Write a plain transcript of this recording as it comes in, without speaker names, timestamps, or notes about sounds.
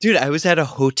Dude, I was at a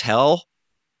hotel.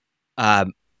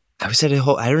 Um, I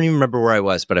don't even remember where I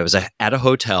was, but I was at a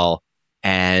hotel,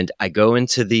 and I go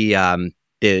into they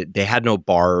had no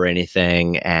bar or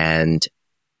anything, and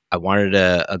I wanted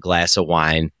a glass of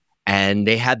wine, and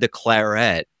they had the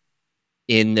claret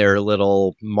in their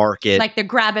little market, like the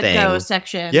grab and go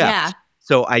section. Yeah.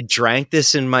 So I drank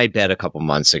this in my bed a couple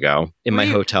months ago in my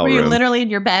hotel room. Were you literally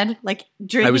in your bed, like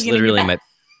drinking? I was literally in my.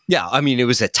 Yeah, I mean, it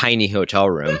was a tiny hotel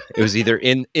room. It was either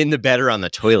in the bed or on the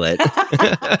toilet.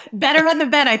 Better on the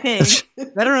bed, I think.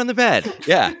 Better on the bed.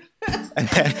 Yeah.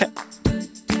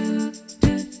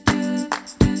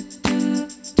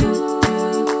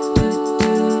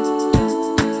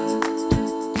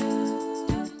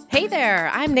 Hey there,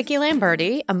 I'm Nikki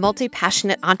Lamberti, a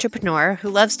multi-passionate entrepreneur who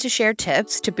loves to share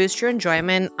tips to boost your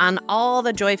enjoyment on all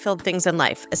the joy-filled things in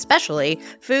life, especially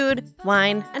food,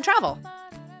 wine, and travel.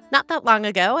 Not that long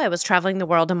ago, I was traveling the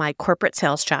world in my corporate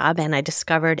sales job, and I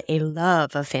discovered a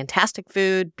love of fantastic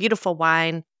food, beautiful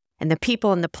wine, and the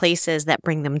people and the places that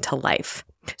bring them to life.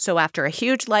 So after a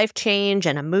huge life change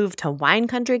and a move to wine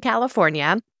country,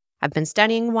 California, I've been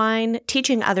studying wine,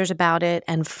 teaching others about it,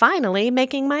 and finally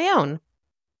making my own.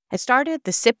 I started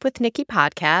the Sip with Nikki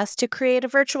podcast to create a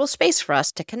virtual space for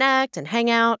us to connect and hang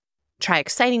out, try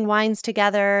exciting wines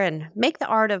together, and make the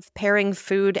art of pairing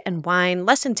food and wine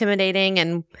less intimidating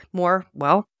and more,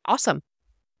 well, awesome.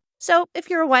 So if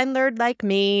you're a wine nerd like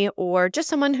me, or just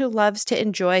someone who loves to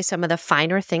enjoy some of the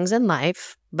finer things in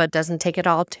life, but doesn't take it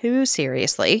all too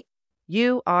seriously,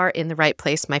 you are in the right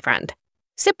place, my friend.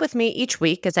 Sip with me each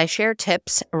week as I share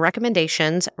tips,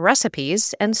 recommendations,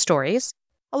 recipes, and stories,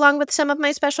 along with some of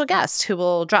my special guests who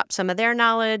will drop some of their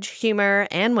knowledge, humor,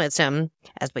 and wisdom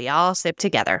as we all sip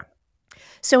together.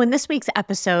 So in this week's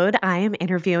episode, I am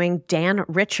interviewing Dan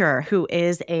Richer, who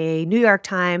is a New York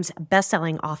Times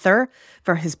bestselling author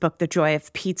for his book, The Joy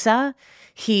of Pizza.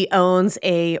 He owns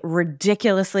a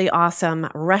ridiculously awesome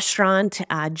restaurant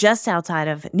just outside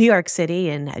of New York City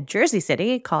in Jersey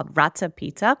City called Razza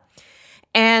Pizza.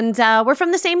 And we're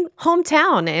from the same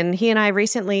hometown, and he and I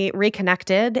recently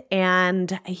reconnected,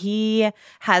 and he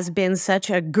has been such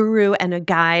a guru and a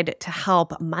guide to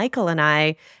help Michael and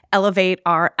I elevate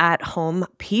our at-home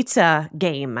pizza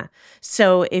game.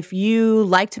 So if you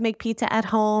like to make pizza at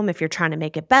home, if you're trying to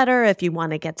make it better, if you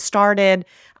want to get started,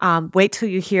 wait till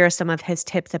you hear some of his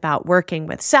tips about working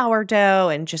with sourdough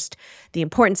and just the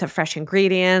importance of fresh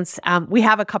ingredients. We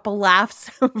have a couple laughs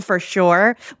for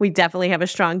sure. We definitely have a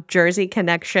strong Jersey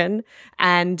connection,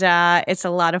 and it's a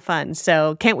lot of fun.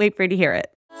 So can't wait for you to hear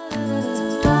it.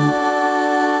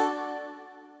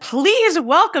 Please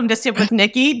welcome to Sip with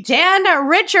Nikki, Dan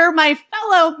Richer, my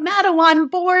fellow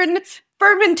Madawan-born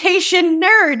fermentation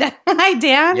nerd. Hi,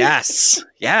 Dan.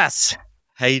 Yes.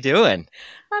 How you doing?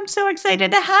 I'm so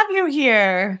excited to have you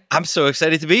here. I'm so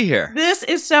excited to be here. This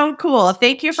is so cool.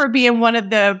 Thank you for being one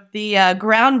of the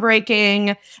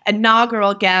groundbreaking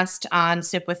inaugural guests on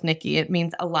Sip with Nikki. It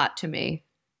means a lot to me.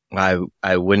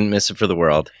 I wouldn't miss it for the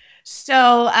world.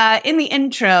 So in the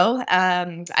intro,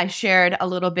 I shared a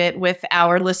little bit with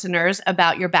our listeners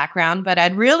about your background, but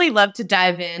I'd really love to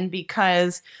dive in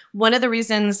because one of the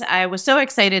reasons I was so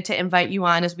excited to invite you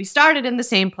on is we started in the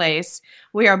same place.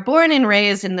 We are born and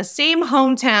raised in the same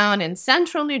hometown in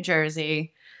central New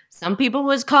Jersey. Some people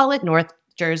would call it North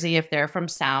Jersey if they're from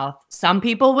South. Some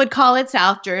people would call it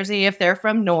South Jersey if they're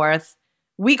from North.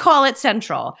 We call it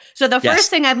Central. So the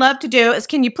first thing I'd love to do is,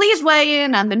 can you please weigh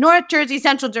in on the North Jersey,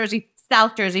 Central Jersey,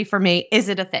 South Jersey for me? Is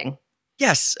it a thing?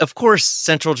 Yes, of course,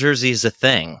 Central Jersey is a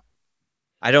thing.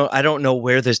 I don't know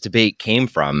where this debate came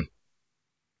from,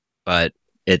 but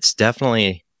it's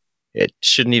definitely, it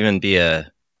shouldn't even be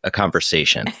a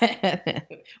conversation.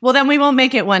 Well, then we won't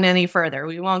make it one any further.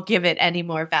 We won't give it any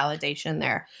more validation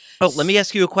there. Oh, let me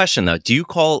ask you a question, though. Do you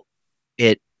call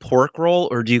it pork roll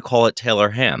or do you call it Taylor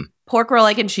ham? Pork roll,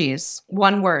 egg, and cheese.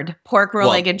 One word. Pork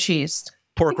roll, egg, and cheese.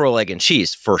 Pork roll, egg, and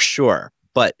cheese, for sure.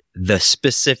 But the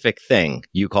specific thing,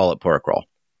 you call it pork roll.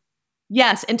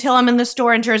 Yes, until I'm in the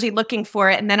store in Jersey looking for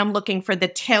it, and then I'm looking for the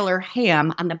Taylor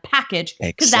ham on the package.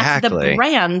 Because that's the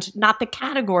brand, not the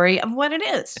category of what it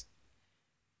is.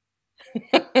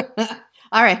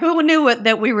 All right, who knew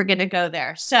that we were going to go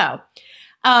there? So,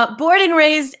 born and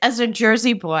raised as a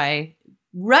Jersey boy,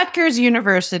 Rutgers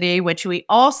University, which we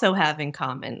also have in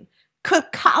common,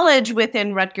 Cook College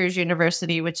within Rutgers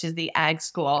University, which is the ag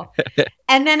school.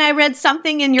 And then I read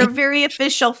something in your very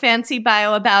official fancy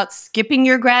bio about skipping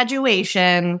your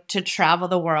graduation to travel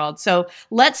the world. So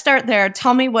let's start there.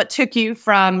 Tell me what took you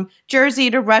from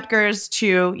Jersey to Rutgers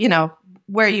to,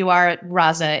 where you are at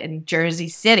Razza in Jersey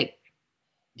City.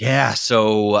 Yeah.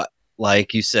 So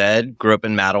like you said, grew up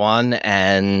in Madawan,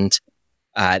 and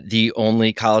The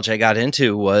only college I got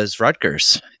into was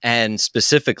Rutgers, and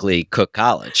specifically Cook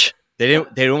College. They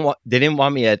didn't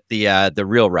want me at the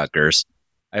real Rutgers.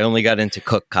 I only got into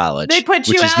Cook College. They put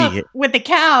you out with the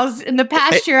cows in the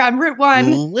pasture on Route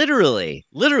 1. Literally,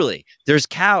 there's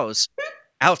cows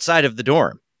outside of the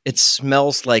dorm. It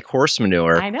smells like horse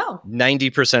manure. I know.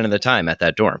 90% of the time at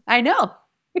that dorm. I know.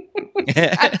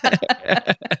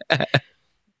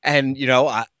 And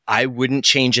I wouldn't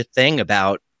change a thing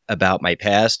about my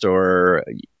past or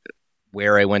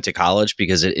where I went to college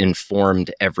because it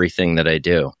informed everything that I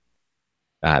do.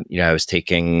 I was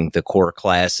taking the core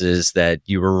classes that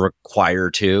you were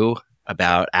required to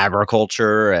about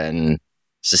agriculture and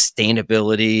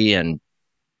sustainability and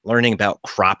learning about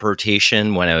crop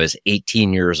rotation when I was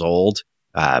 18 years old.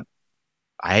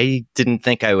 I didn't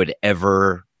think I would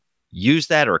ever use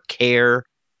that or care.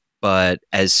 But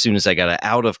as soon as I got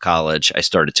out of college, I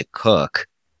started to cook.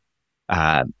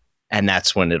 And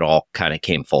that's when it all kind of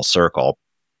came full circle.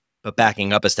 But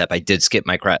backing up a step, I did skip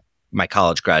my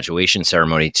college graduation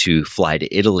ceremony to fly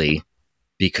to Italy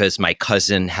because my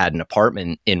cousin had an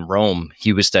apartment in Rome.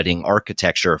 He was studying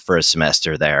architecture for a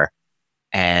semester there.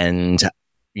 And,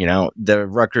 the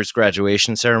Rutgers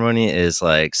graduation ceremony is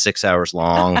like 6 hours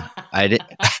long. I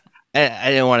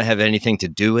didn't want to have anything to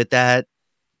do with that.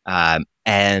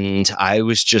 And I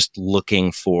was just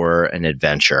looking for an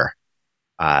adventure.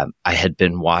 I had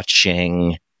been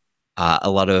watching a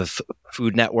lot of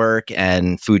Food Network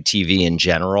and food TV in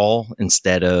general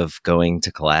instead of going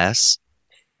to class.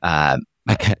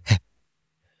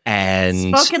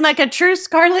 And spoken like a true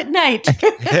Scarlet Knight.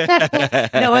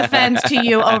 No offense to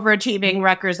you overachieving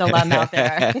Rutgers alum out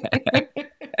there.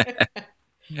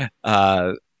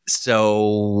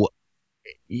 So,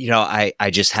 I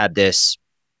just had this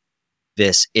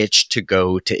itch to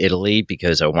go to Italy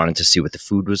because I wanted to see what the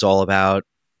food was all about.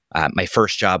 My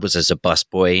first job was as a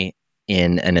busboy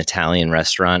in an Italian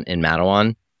restaurant in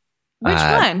Matawan. Which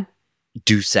one?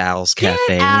 Dusal's Cafe.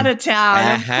 Get out of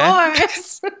town, of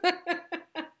course.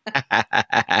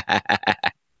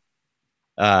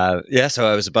 So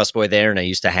I was a busboy there, and I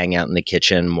used to hang out in the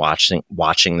kitchen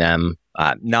watching them,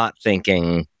 not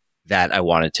thinking that I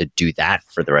wanted to do that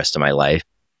for the rest of my life,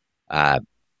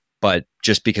 but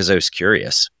just because I was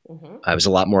curious. Mm-hmm. I was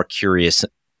a lot more curious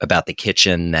about the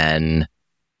kitchen than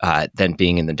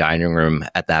being in the dining room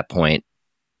at that point.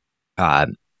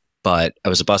 But I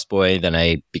was a busboy, then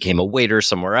I became a waiter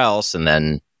somewhere else, and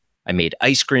then I made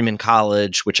ice cream in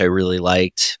college, which I really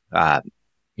liked.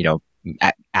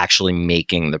 Actually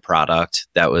making the product.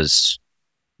 That was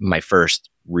my first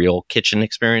real kitchen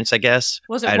experience, I guess.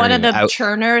 Was it one of the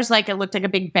churners? Like it looked like a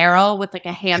big barrel with like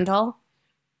a handle?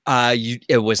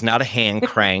 It was not a hand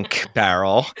crank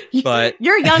barrel, but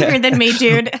you're younger than me,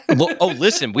 dude.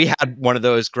 Listen, we had one of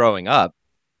those growing up.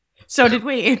 So did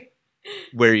we.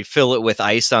 Where you fill it with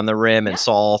ice on the rim and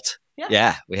salt.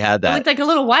 Yeah, we had that. It looked like a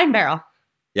little wine barrel.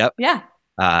 Yep. Yeah.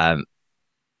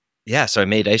 So I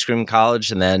made ice cream in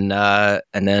college, and then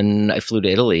I flew to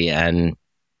Italy, and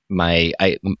my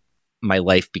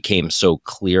life became so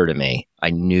clear to me.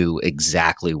 I knew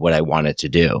exactly what I wanted to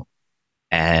do,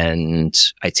 and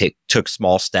I took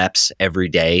small steps every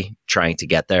day trying to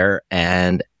get there,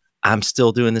 and I'm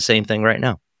still doing the same thing right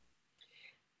now.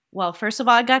 Well, first of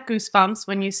all, I got goosebumps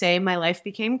when you say my life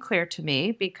became clear to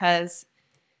me, because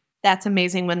that's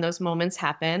amazing when those moments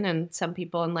happen. And some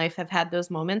people in life have had those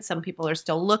moments. Some people are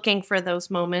still looking for those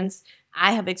moments.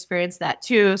 I have experienced that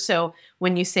too. So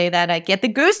when you say that, I get the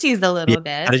goosies a little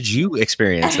bit. How did you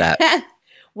experience that?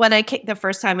 When the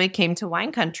first time I came to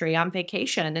wine country on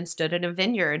vacation and stood in a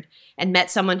vineyard and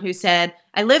met someone who said,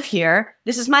 I live here.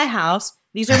 This is my house.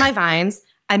 These are my vines.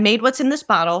 I made what's in this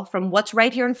bottle from what's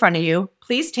right here in front of you.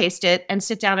 Please taste it and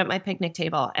sit down at my picnic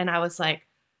table. And I was like,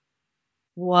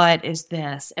 what is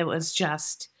this? It was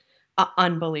just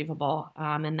unbelievable.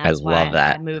 And that's why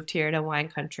I moved here to wine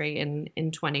country in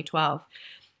 2012.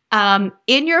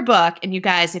 In your book, and you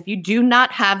guys, if you do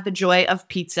not have the joy of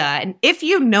pizza, and if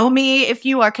you know me, if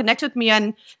you are connected with me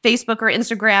on Facebook or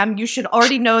Instagram, you should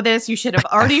already know this. You should have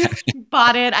already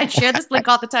bought it. I share this link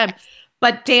all the time.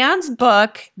 But Dan's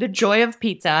book, The Joy of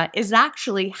Pizza, is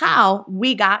actually how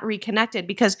we got reconnected,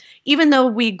 because even though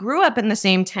we grew up in the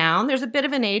same town, there's a bit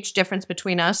of an age difference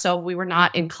between us. So we were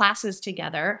not in classes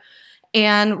together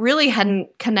and really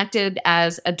hadn't connected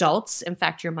as adults. In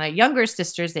fact, you're my younger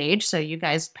sister's age, so you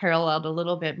guys paralleled a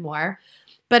little bit more.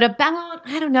 But about,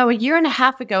 a year and a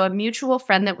half ago, a mutual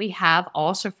friend that we have,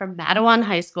 also from Matawan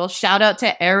High School, shout out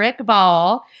to Eric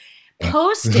Ball,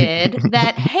 posted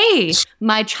that, hey,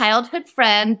 my childhood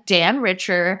friend, Dan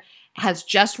Richer, has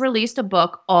just released a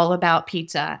book all about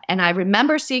pizza. And I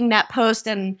remember seeing that post,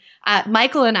 and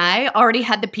Michael and I already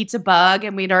had the pizza bug,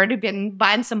 and we'd already been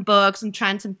buying some books and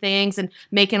trying some things and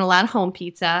making a lot of home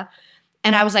pizza.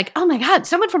 And I was like, oh my God,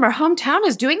 someone from our hometown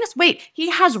is doing this? Wait, he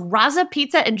has Raza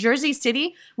Pizza in Jersey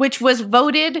City, which was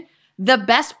voted the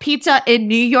best pizza in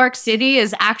New York City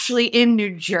is actually in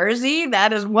New Jersey.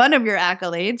 That is one of your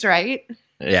accolades, right?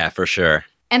 Yeah, for sure.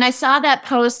 And I saw that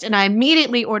post and I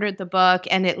immediately ordered the book,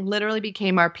 and it literally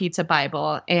became our pizza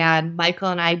Bible. And Michael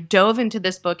and I dove into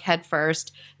this book head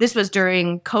first. This was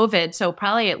during COVID, so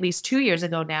probably at least 2 years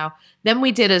ago now. Then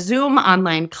we did a Zoom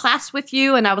online class with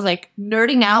you, and I was like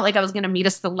nerding out like I was going to meet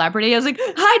a celebrity. I was like,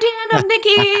 hi, Dan, I'm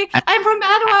Nikki. I'm from Madawan.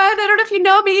 I don't know if you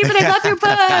know me, but I love your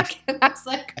book. And I was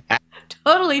like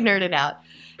totally nerded out.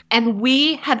 And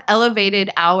we have elevated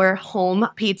our home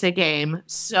pizza game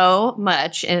so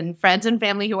much. And friends and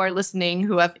family who are listening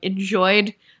who have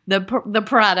enjoyed the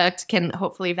product can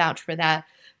hopefully vouch for that.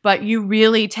 But you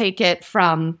really take it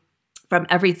from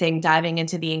everything, diving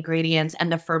into the ingredients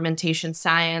and the fermentation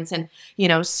science and,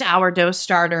 sourdough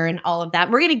starter and all of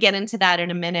that. We're going to get into that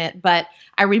in a minute. But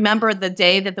I remember the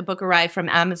day that the book arrived from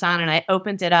Amazon, and I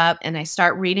opened it up and I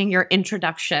start reading your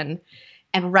introduction.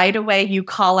 And right away, you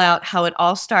call out how it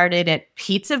all started at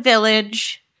Pizza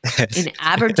Village in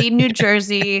Aberdeen, New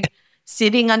Jersey,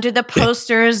 sitting under the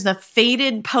posters, the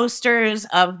faded posters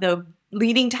of the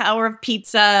Leaning Tower of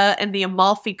Pizza and the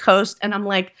Amalfi Coast. And I'm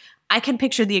like, I can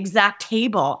picture the exact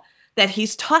table that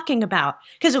he's talking about,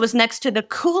 because it was next to the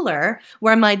cooler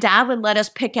where my dad would let us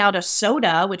pick out a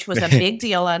soda, which was a big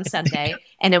deal on Sunday.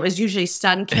 And it was usually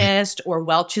Sunkist or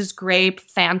Welch's Grape,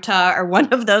 Fanta, or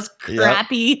one of those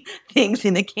crappy things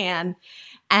in a can.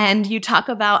 And you talk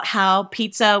about how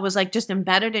pizza was like just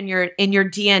embedded in your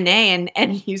DNA.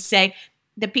 And you say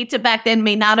the pizza back then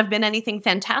may not have been anything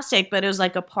fantastic, but it was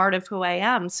like a part of who I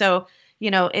am. So,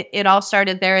 it all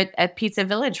started there at Pizza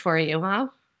Village for you, huh?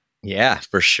 Yeah,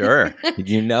 for sure.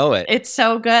 You know it. It's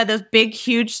so good. Those big,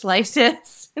 huge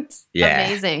slices. It's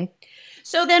amazing.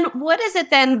 So then what is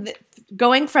it then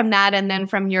going from that, and then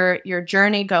from your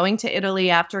journey going to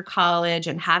Italy after college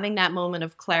and having that moment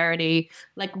of clarity,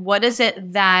 like what is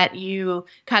it that you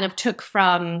kind of took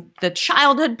from the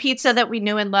childhood pizza that we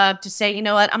knew and loved to say, you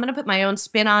know what, I'm going to put my own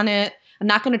spin on it. I'm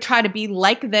not going to try to be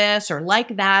like this or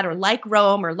like that or like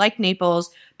Rome or like Naples,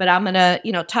 but I'm going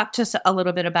to, talk to us a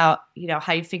little bit about,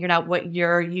 how you figured out what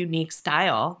your unique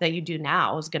style that you do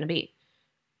now is going to be.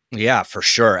 Yeah, for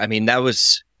sure. I mean, that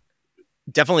was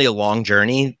definitely a long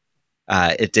journey.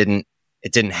 It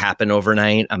didn't happen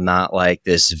overnight. I'm not like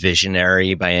this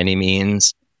visionary by any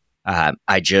means.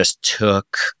 I just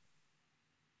took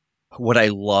what I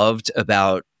loved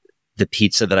about the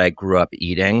pizza that I grew up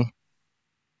eating,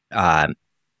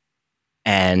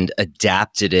 and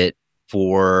adapted it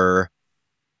for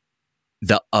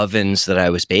the ovens that I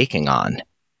was baking on.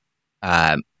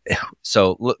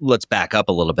 So let's back up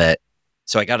a little bit.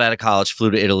 So I got out of college,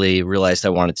 flew to Italy, realized I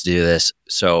wanted to do this.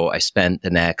 So I spent the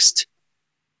next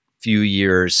few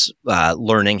years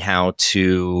learning how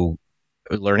to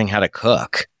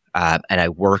cook. And I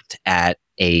worked at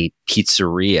a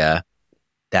pizzeria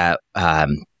that a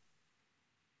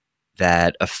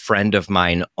friend of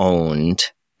mine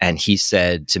owned. And he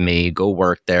said to me, go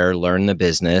work there, learn the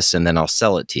business, and then I'll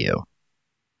sell it to you.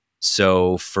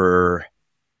 So for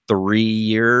 3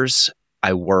 years,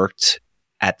 I worked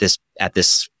at this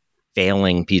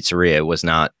failing pizzeria. It was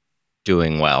not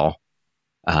doing well.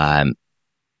 And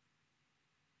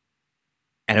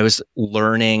I was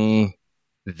learning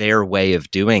their way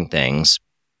of doing things,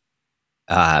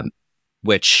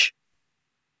 which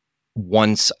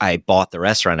once I bought the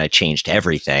restaurant, I changed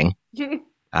everything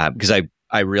because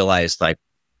I realized like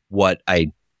what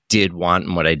I did want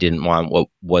and what I didn't want, what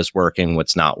was working,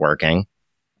 what's not working.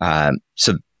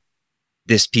 So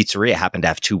this pizzeria happened to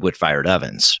have 2 wood-fired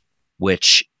ovens,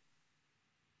 which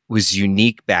was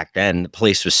unique back then. The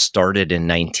place was started in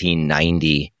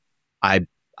 1990.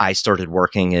 I started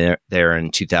working there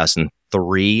in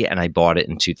 2003, and I bought it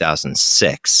in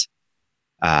 2006.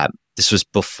 This was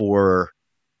before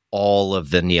all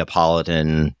of the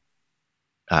Neapolitan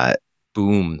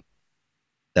boom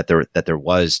that there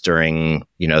was during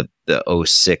the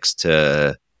 06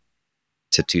 to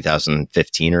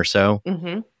 2015 or so.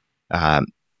 Mm-hmm.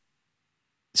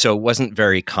 So it wasn't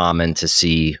very common to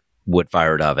see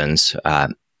wood-fired ovens,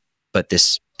 but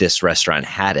this restaurant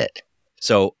had it.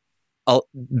 So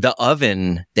the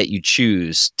oven that you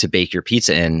choose to bake your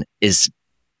pizza in is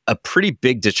a pretty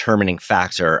big determining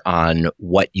factor on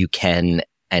what you can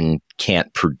and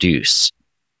can't produce.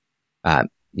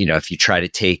 if you try to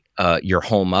take your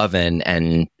home oven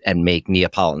and make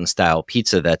Neapolitan style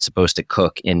pizza that's supposed to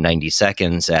cook in 90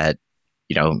 seconds at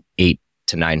 8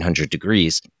 to 900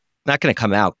 degrees, not going to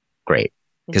come out great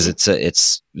because it's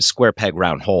a square peg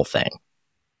round hole thing.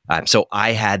 So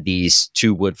I had these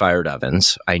 2 wood-fired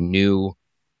ovens. I knew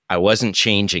I wasn't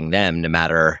changing them no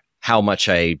matter how much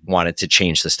I wanted to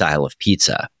change the style of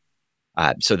pizza.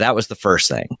 So that was the first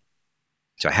thing.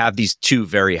 So I have these 2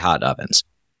 very hot ovens,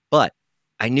 but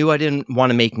I knew I didn't want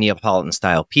to make Neapolitan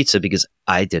style pizza because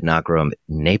I did not grow up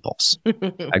in Naples.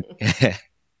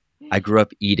 I grew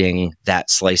up eating that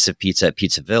slice of pizza at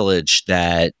Pizza Village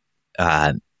that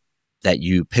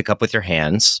you pick up with your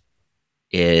hands.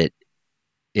 It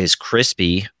is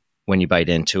crispy when you bite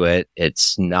into it.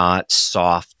 It's not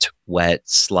soft, wet,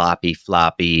 sloppy,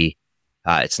 floppy.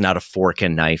 It's not a fork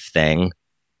and knife thing.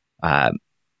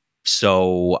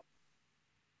 So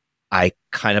I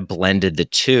kind of blended the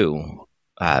 2.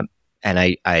 And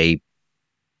I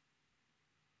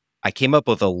came up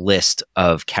with a list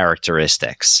of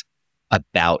characteristics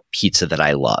about pizza that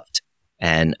I loved.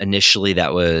 And initially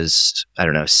that was,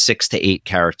 6 to 8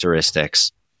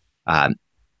 characteristics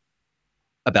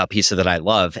about pizza that I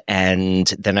love. And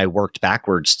then I worked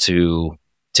backwards to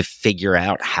figure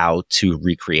out how to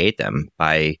recreate them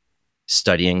by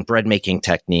studying bread making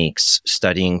techniques,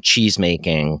 studying cheese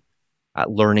making,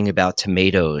 learning about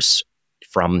tomatoes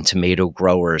from tomato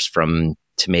growers, from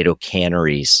tomato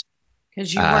canneries.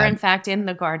 Because you were, in fact, in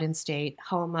the Garden State,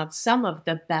 home of some of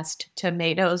the best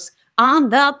tomatoes on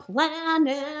the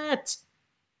planet.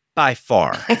 By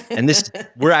far. And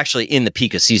we're actually in the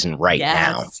peak of season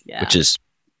now, which is,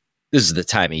 this is the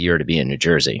time of year to be in New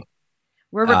Jersey.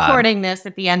 We're recording this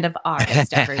at the end of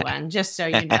August, everyone, just so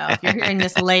you know. If you're hearing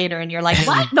this later and you're like,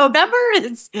 what? November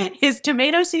is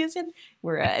tomato season?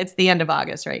 It's the end of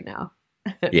August right now.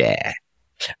 Yeah.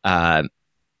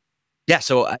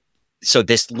 So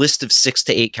this list of 6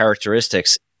 to 8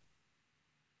 characteristics,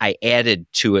 I added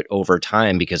to it over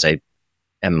time because I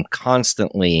am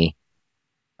constantly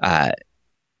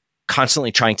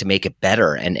trying to make it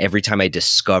better. And every time I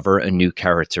discover a new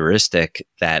characteristic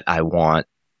that I want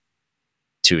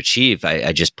to achieve,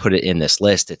 I just put it in this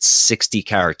list. It's 60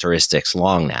 characteristics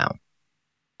long now.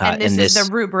 And this is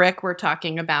the rubric we're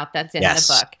talking about that's in the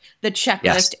book. The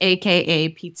checklist, aka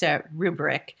pizza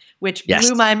rubric, which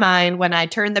blew my mind when I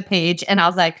turned the page and I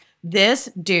was like, this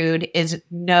dude is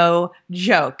no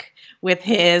joke with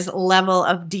his level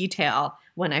of detail.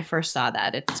 When I first saw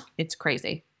that, it's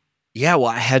crazy. Yeah, well,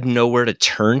 I had nowhere to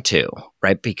turn to,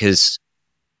 right? Because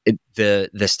the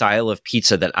style of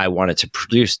pizza that I wanted to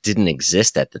produce didn't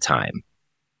exist at the time.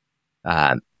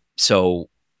 So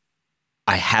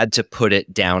I had to put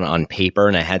it down on paper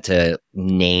and I had to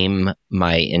name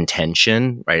my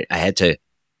intention, right? I had to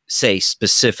say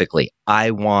specifically,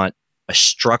 I want a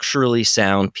structurally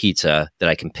sound pizza that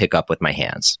I can pick up with my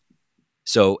hands.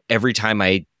 So every time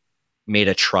I made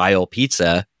a trial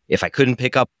pizza, if I couldn't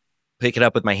pick it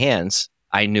up with my hands,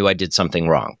 I knew I did something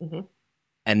wrong. Mm-hmm.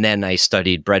 And then I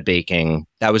studied bread baking.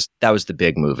 That was the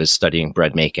big move, is studying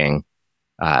bread making,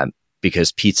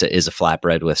 because pizza is a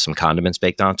flatbread with some condiments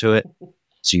baked onto it.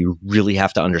 So you really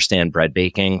have to understand bread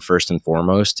baking first and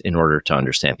foremost in order to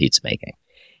understand pizza making.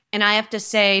 And I have to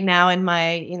say now in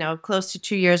my, close to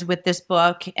 2 years with this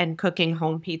book and cooking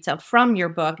home pizza from your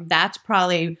book, that's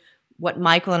probably what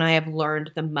Michael and I have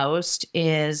learned the most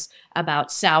is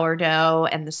about sourdough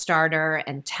and the starter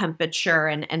and temperature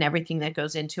and everything that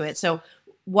goes into it. So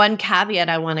one caveat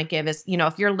I want to give is,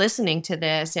 if you're listening to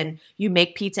this and you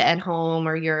make pizza at home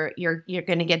or you're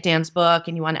going to get Dan's book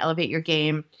and you want to elevate your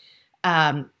game,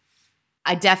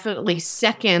 I definitely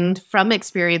second from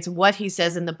experience what he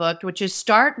says in the book, which is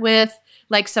start with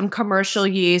like some commercial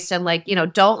yeast and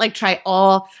don't try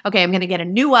okay, I'm going to get a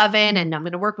new oven and I'm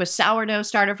going to work with sourdough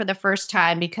starter for the first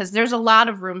time because there's a lot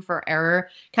of room for error.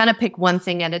 Kind of pick one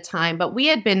thing at a time. But we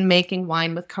had been making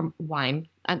wine with wine.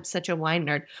 I'm such a wine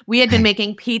nerd. We had been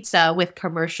making pizza with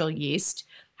commercial yeast.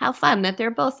 How fun that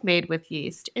they're both made with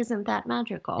yeast. Isn't that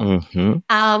magical? Mm-hmm.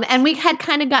 And we had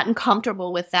kind of gotten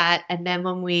comfortable with that. And then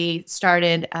when we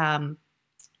started,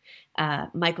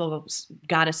 Michael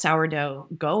got a sourdough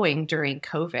going during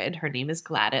COVID. Her name is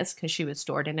Gladys because she was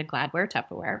stored in a Gladware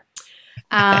Tupperware.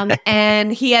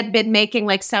 And he had been making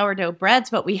like sourdough breads,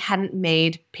 but we hadn't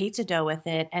made pizza dough with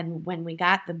it. And when we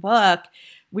got the book,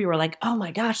 we were like, oh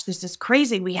my gosh, this is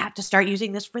crazy. We have to start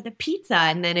using this for the pizza.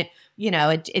 And then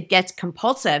it gets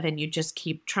compulsive and you just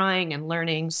keep trying and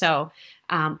learning. So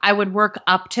I would work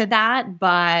up to that.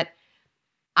 But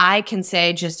I can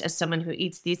say, just as someone who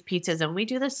eats these pizzas, and we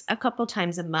do this a couple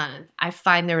times a month, I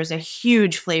find there is a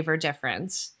huge flavor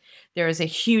difference there is a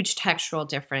huge textural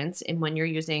difference in when you're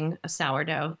using a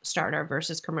sourdough starter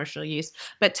versus commercial yeast.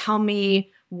 But tell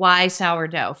me, why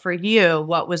sourdough? For you,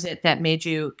 what was it that made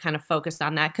you kind of focus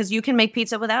on that? Because you can make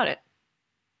pizza without it.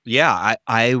 Yeah,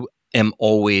 I am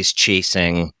always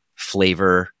chasing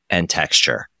flavor and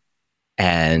texture.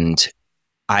 And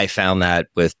I found that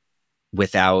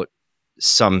without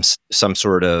some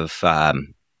sort of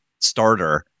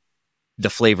starter, the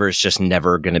flavor is just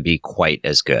never going to be quite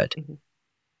as good.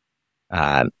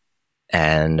 Mm-hmm.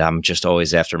 And I'm just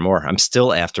always after more. I'm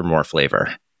still after more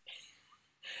flavor.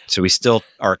 So we still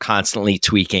are constantly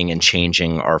tweaking and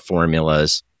changing our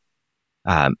formulas,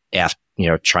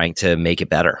 trying to make it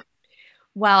better.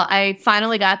 Well, I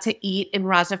finally got to eat in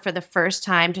Raza for the first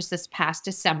time just this past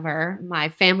December. My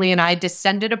family and I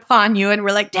descended upon you and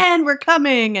we're like, Dan, we're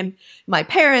coming. And my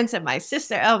parents and my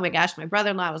sister, oh my gosh, my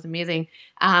brother-in-law was amazing.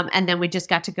 And then we just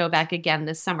got to go back again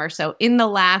this summer. So in the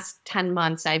last 10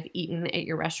 months, I've eaten at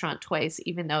your restaurant twice,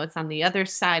 even though it's on the other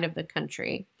side of the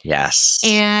country. Yes.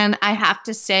 And I have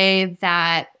to say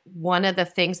that one of the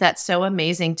things that's so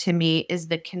amazing to me is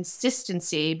the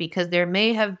consistency, because there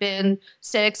may have been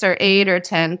 6 or 8 or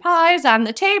 10 pies on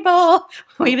the table.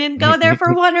 We didn't go there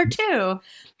for 1 or 2.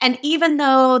 And even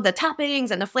though the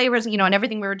toppings and the flavors, and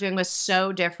everything we were doing was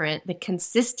so different, the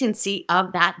consistency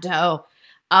of that dough,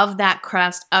 of that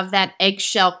crust, of that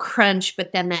eggshell crunch,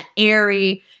 but then that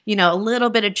airy, a little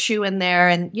bit of chew in there,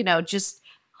 and, just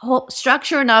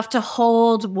structure enough to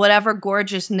hold whatever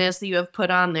gorgeousness that you have put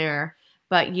on there,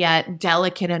 but yet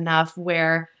delicate enough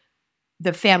where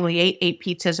the family ate 8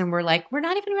 pizzas and we're like, we're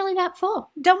not even really that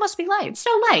full. Dough must be light. It's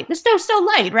so light. The dough's so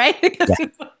light, right?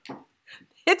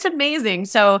 It's amazing.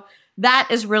 So that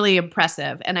is really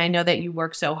impressive. And I know that you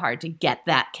work so hard to get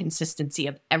that consistency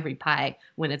of every pie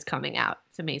when it's coming out.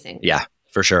 It's amazing. Yeah,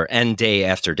 for sure. And day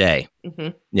after day,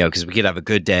 because we could have a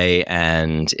good day.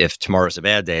 And if tomorrow's a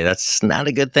bad day, that's not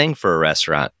a good thing for a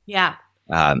restaurant. Yeah.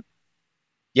 And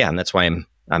that's why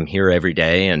I'm here every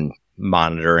day and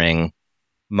monitoring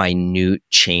minute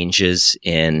changes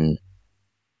in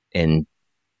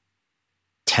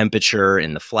temperature,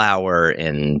 in the flour,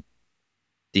 in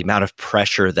the amount of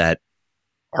pressure that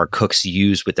our cooks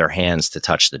use with their hands to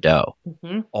touch the dough.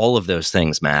 Mm-hmm. All of those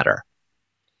things matter.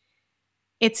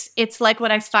 It's like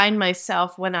what I find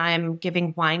myself when I'm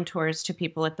giving wine tours to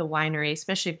people at the winery,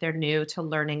 especially if they're new to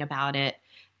learning about it.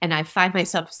 And I find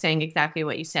myself saying exactly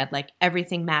what you said, like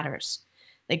everything matters.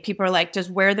 Like people are like, does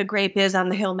where the grape is on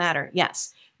the hill matter?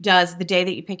 Yes. Does the day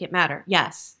that you pick it matter?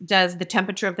 Yes. Does the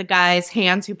temperature of the guy's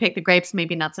hands who pick the grapes?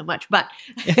 Maybe not so much, but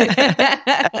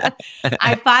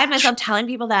I find myself telling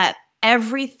people that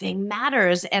everything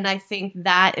matters. And I think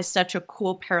that is such a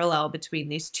cool parallel between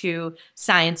these two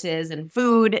sciences, and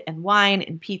food and wine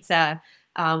and pizza,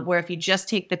 where if you just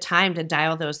take the time to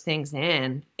dial those things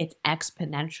in, it's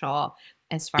exponential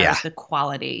as far as the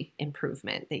quality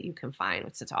improvement that you can find,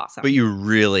 which is awesome. But you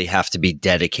really have to be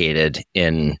dedicated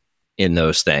in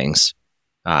those things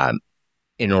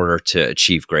in order to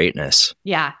achieve greatness.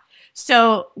 Yeah.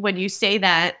 So when you say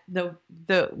that, the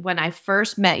when I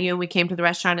first met you and we came to the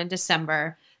restaurant in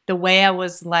December, the way I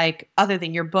was like, other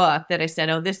than your book, that I said,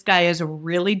 oh, this guy is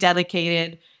really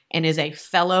dedicated and is a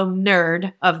fellow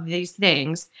nerd of these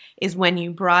things, is when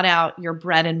you brought out your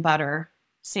bread and butter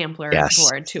sampler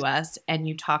board to us and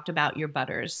you talked about your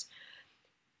butters.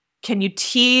 Can you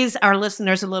tease our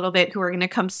listeners a little bit who are going to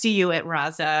come see you at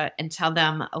Raza and tell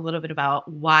them a little bit about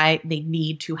why they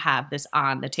need to have this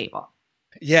on the table?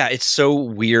 Yeah, it's so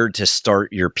weird to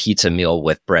start your pizza meal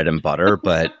with bread and butter,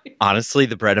 but honestly,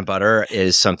 the bread and butter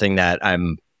is something that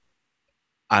I'm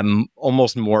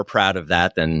almost more proud of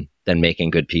that than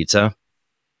making good pizza.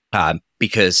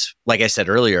 Because like I said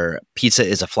earlier, pizza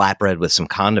is a flatbread with some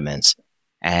condiments.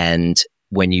 And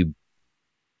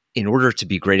in order to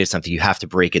be great at something, you have to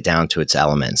break it down to its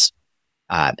elements.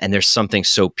 And there's something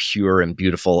so pure and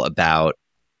beautiful about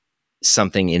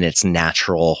something in its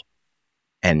natural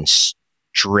and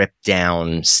stripped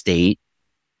down state.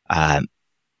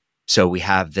 So we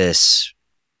have this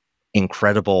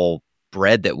incredible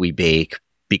bread that we bake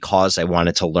because I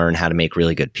wanted to learn how to make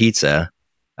really good pizza.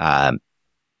 I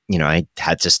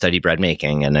had to study bread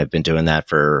making, and I've been doing that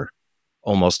for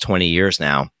almost 20 years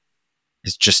now.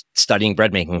 It's just studying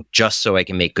bread making just so I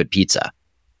can make good pizza.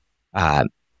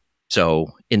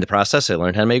 So in the process, I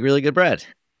learned how to make really good bread.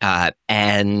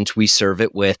 And we serve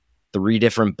it with 3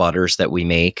 different butters that we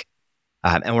make.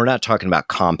 And we're not talking about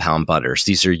compound butters.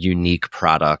 These are unique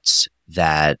products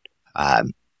that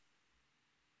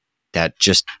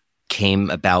just came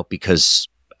about because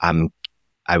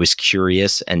I was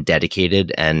curious and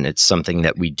dedicated, and it's something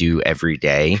that we do every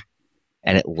day.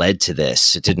 And it led to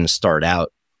this. It didn't start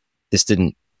out this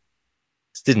didn't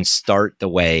start the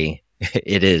way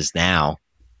it is now,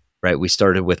 right? We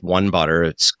started with one butter.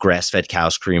 It's grass-fed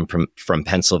cow's cream from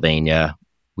Pennsylvania.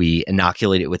 We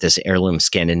inoculate it with this heirloom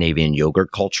Scandinavian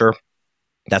yogurt culture.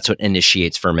 That's what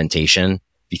initiates fermentation.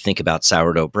 If you think about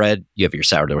sourdough bread, you have your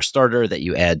sourdough starter that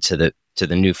you add to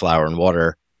the new flour and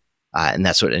water, and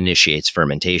that's what initiates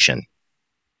fermentation.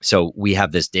 So we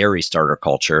have this dairy starter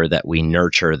culture that we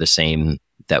nurture the same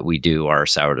that we do our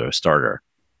sourdough starter.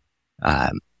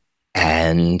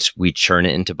 And we churn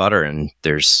it into butter, and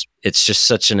it's just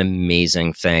such an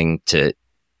amazing thing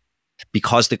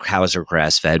because the cows are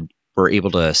grass-fed, we're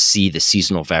able to see the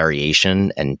seasonal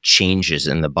variation and changes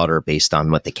in the butter based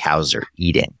on what the cows are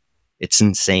eating. It's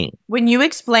insane. When you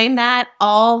explained that,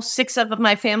 all 6 of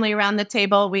my family around the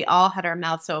table, we all had our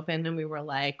mouths open and we were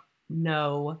like,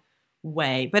 no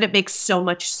way. But it makes so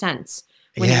much sense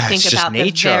when you think about the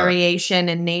variation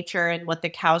in nature and what the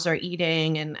cows are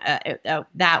eating. And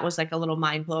that was like a little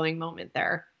mind-blowing moment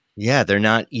there. Yeah, they're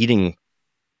not eating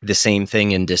the same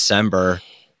thing in December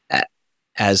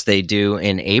as they do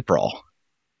in April.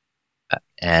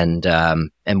 And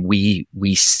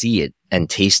we see it and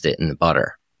taste it in the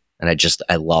butter. And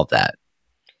I love that.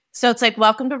 So it's like,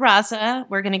 welcome to Raza.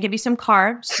 We're going to give you some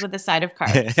carbs with a side of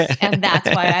carbs. And that's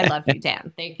why I love you,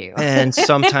 Dan. Thank you. And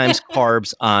sometimes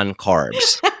carbs on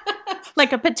carbs.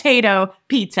 Like a potato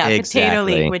pizza, Exactly. Potato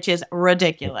league, which is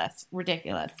ridiculous.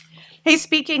 Ridiculous. Hey,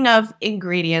 speaking of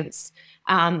ingredients,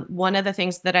 one of the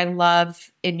things that I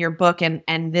love in your book,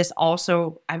 and this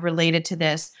also, I related to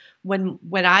this, when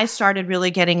I started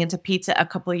really getting into pizza a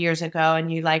couple of years ago,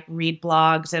 and you like read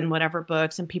blogs and whatever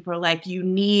books, and people are like, you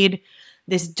need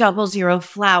this 00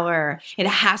 flour. It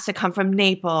has to come from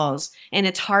Naples, and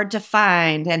it's hard to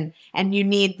find. And you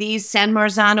need these San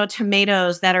Marzano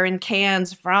tomatoes that are in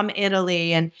cans from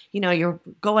Italy. And, you're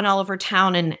going all over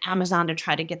town and Amazon to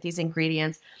try to get these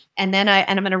ingredients. And then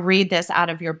I'm going to read this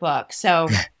out of your book. So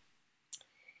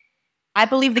I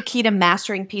believe the key to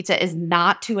mastering pizza is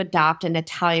not to adopt an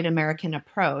Italian-American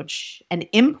approach and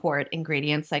import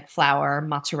ingredients like flour,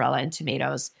 mozzarella, and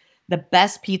tomatoes. The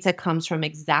best pizza comes from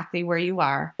exactly where you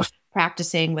are,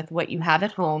 practicing with what you have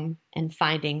at home and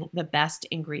finding the best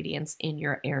ingredients in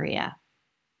your area.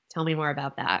 Tell me more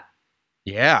about that.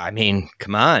 Yeah, I mean,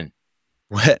 come on.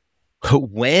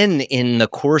 When in the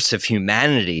course of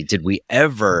humanity did we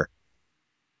ever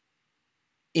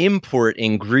import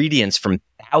ingredients from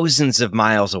thousands of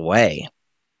miles away?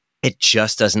 It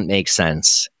just doesn't make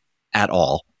sense at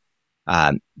all.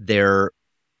 There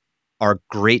are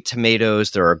great tomatoes.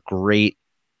 There are great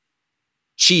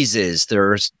cheeses.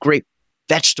 There's great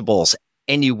vegetables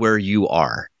anywhere you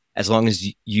are, as long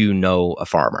as you know a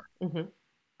farmer.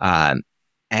 Mm-hmm.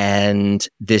 And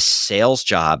this sales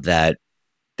job that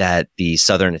the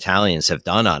Southern Italians have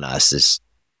done on us is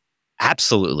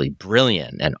absolutely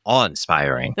brilliant and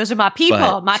awe-inspiring. Those are my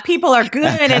people. My people are good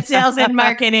at sales and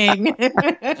marketing.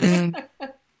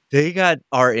 They got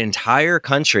our entire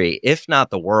country, if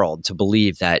not the world, to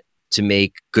believe that to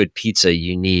make good pizza,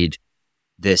 you need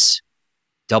this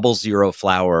 00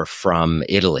 flour from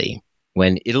Italy.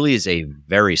 When Italy is a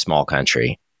very small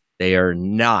country, they are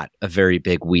not a very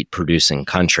big wheat producing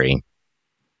country.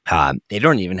 They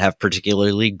don't even have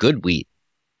particularly good wheat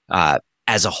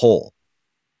as a whole.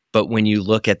 But when you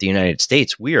look at the United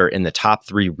States, we are in the top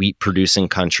 3 wheat producing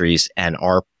countries, and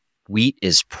our wheat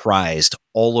is prized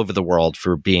all over the world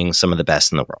for being some of the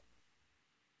best in the world.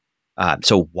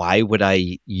 So why would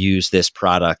I use this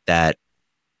product that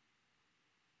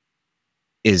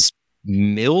is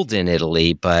milled in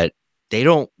Italy, but they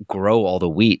don't grow all the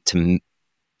wheat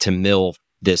to mill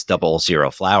this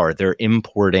 00 flour? They're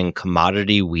importing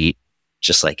commodity wheat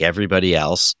just like everybody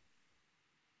else.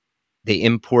 They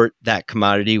import that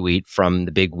commodity wheat from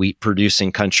the big wheat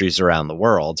producing countries around the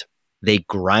world. They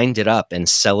grind it up and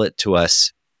sell it to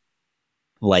us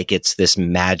like it's this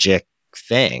magic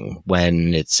thing,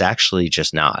 when it's actually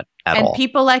just not at all. And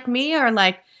people like me are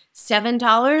like,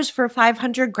 $7 for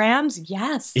 500 grams?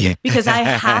 Yes, because I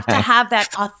have to have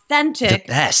that authentic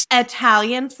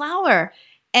Italian flour.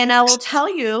 And I will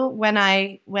tell you, when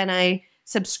I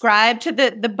subscribe to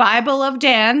the Bible of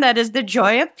Dan, that is the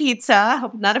joy of pizza. I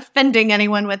hope I'm not offending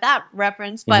anyone with that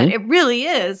reference, but it really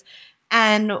is.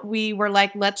 And we were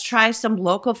like, let's try some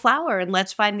local flour and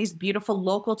let's find these beautiful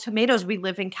local tomatoes. We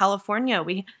live in California.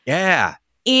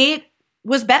 It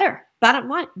was better. Bottom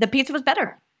line, the pizza was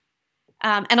better.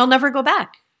 And I'll never go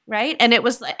back. Right. And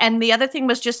the other thing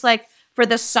was just like, for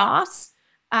the sauce,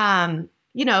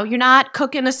 you're not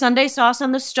cooking a Sunday sauce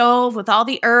on the stove with all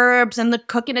the herbs and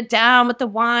cooking it down with the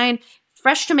wine.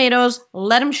 Fresh tomatoes,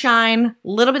 let them shine, a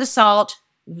little bit of salt.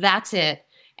 That's it.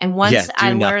 And once Yeah, do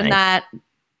I nothing. learned that,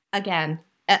 again,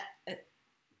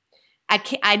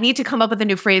 I need to come up with a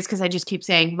new phrase because I just keep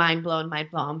saying mind blown,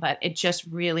 but it just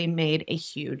really made a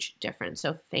huge difference.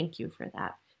 So thank you for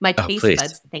that. My Oh, taste please.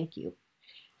 buds, thank you.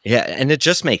 Yeah, and it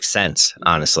just makes sense,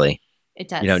 honestly. It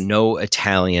does. You know, no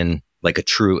Italian, like a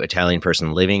true Italian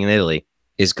person living in Italy,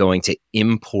 is going to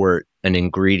import an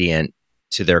ingredient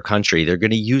to their country. They're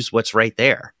going to use what's right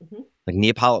there. Mhm. Like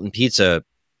Neapolitan pizza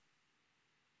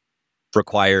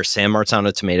requires San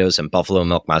Marzano tomatoes and buffalo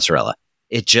milk mozzarella.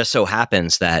 It just so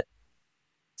happens that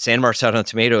San Marzano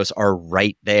tomatoes are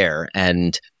right there,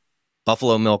 and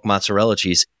buffalo milk mozzarella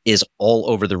cheese is all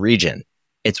over the region.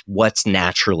 It's what's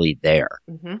naturally there.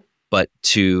 Mhm. But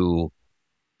to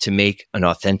make an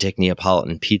authentic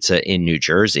Neapolitan pizza in New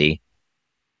Jersey,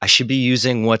 I should be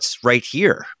using what's right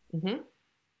here. Mhm.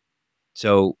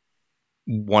 So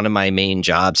one of my main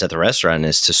jobs at the restaurant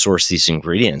is to source these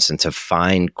ingredients and to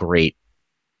find great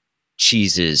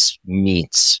cheeses,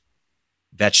 meats,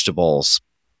 vegetables.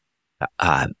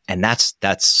 And that's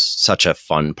such a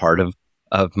fun part of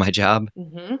my job.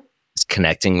 Mhm. It's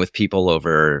connecting with people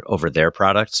over their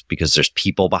products, because there's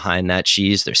people behind that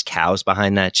cheese. There's cows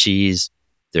behind that cheese.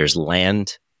 There's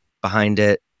land behind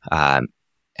it.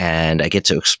 And I get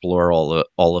to explore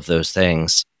all of those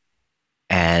things.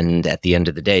 And at the end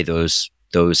of the day, those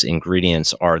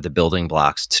ingredients are the building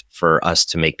blocks for us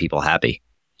to make people happy.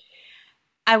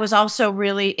 I was also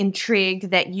really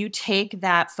intrigued that you take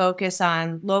that focus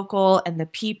on local and the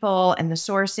people and the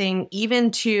sourcing, even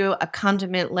to a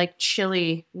condiment like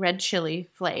chili, red chili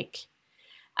flake.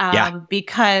 Yeah.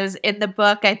 Because in the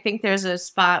book, I think there's a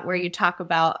spot where you talk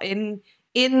about in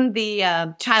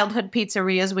the childhood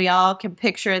pizzerias, we all can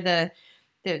picture the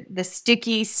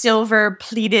sticky silver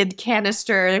pleated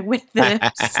canister with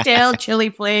the stale chili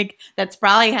flake that's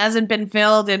probably hasn't been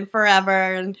filled in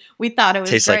forever, and we thought it was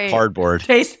Tastes great. like cardboard.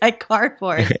 Tastes like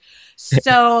cardboard.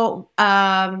 So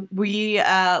we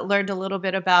learned a little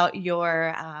bit about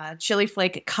your chili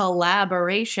flake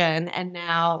collaboration, and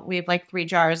now we have like 3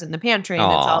 jars in the pantry, and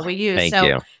that's all we use. Thank So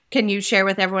you. can you share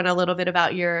with everyone a little bit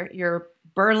about your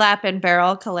burlap and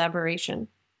barrel collaboration?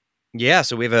 Yeah,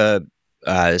 so we have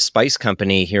a spice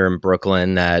company here in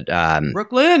Brooklyn that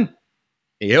Brooklyn.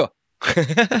 yeah.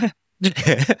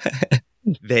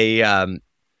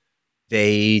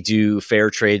 They do fair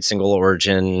trade, single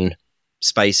origin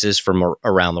spices from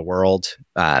around the world.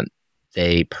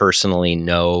 They personally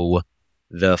know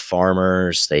the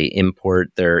farmers. They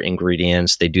import their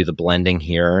ingredients. They do the blending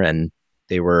here, and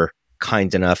they were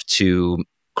kind enough to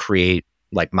create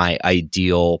like my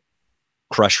ideal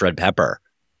crushed red pepper,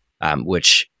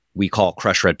 which we call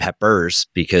crushed red peppers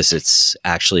because it's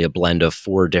actually a blend of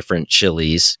 4 different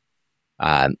chilies.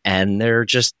 And they're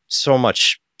just so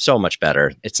much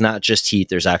better. It's not just heat.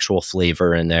 There's actual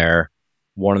flavor in there.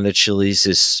 One of the chilies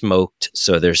is smoked,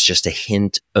 so there's just a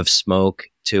hint of smoke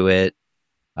to it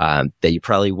that you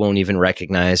probably won't even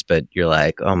recognize, but you're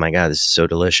like, oh my God, this is so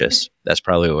delicious. That's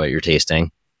probably what you're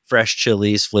tasting. Fresh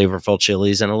chilies, flavorful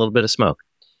chilies, and a little bit of smoke.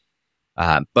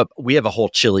 But we have a whole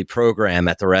chili program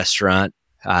at the restaurant.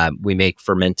 We make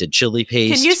fermented chili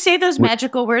paste. Can you say those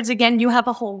magical words again? You have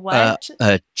a whole what?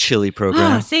 A chili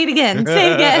program. Say it again.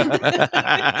 Say it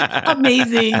again.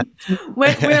 Amazing.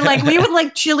 We're like, we would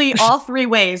like chili all 3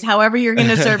 ways, however you're going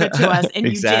to serve it to us. And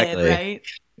Exactly. You did, right?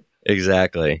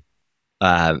 Exactly.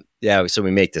 Yeah, so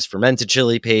we make this fermented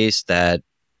chili paste that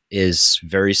is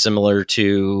very similar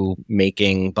to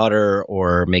making butter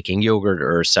or making yogurt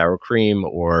or sour cream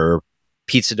or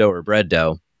pizza dough or bread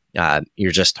dough.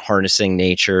 You're just harnessing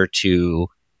nature to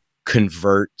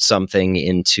convert something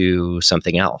into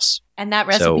something else. And that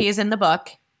recipe is in the book.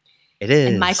 It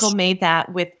is. And Michael made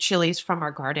that with chilies from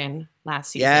our garden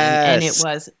last season. Yes. And it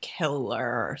was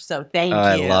killer. So thank you.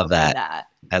 I love that. For that.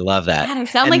 I love that. God, I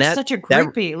sound And like such a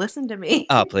groupie. Listen to me.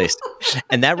 Oh, please.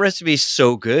 And that recipe is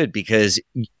so good because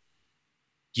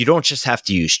you don't just have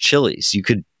to use chilies. You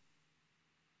could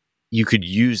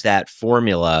use that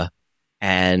formula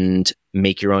and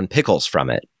make your own pickles from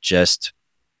it. Just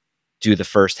do the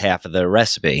first half of the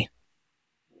recipe.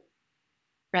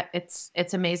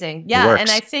 It's amazing. Yeah. And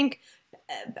I think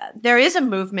there is a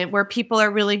movement where people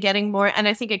are really getting more, and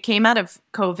I think it came out of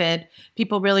COVID.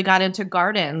 People really got into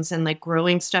gardens and like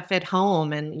growing stuff at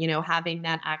home and, having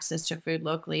that access to food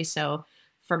locally. So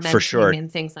fermenting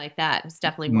and things like that. It's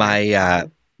definitely more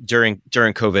during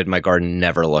COVID, my garden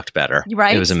never looked better.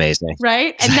 Right. It was amazing.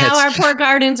 Right. And now our poor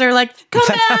gardens are like, come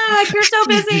back. You're so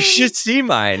busy. You should see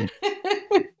mine.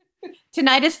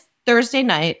 Tonight is Thursday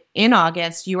night in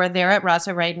August. You are there at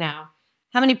Rasa right now.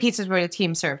 How many pizzas will the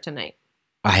team serve tonight?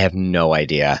 I have no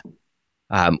idea.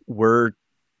 We're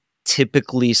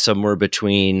typically somewhere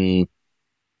between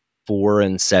 400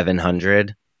 and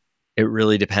 700. It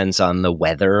really depends on the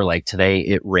weather. Like today,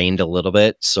 it rained a little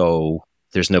bit, so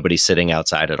there's nobody sitting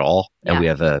outside at all. And we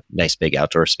have a nice big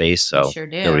outdoor space, so sure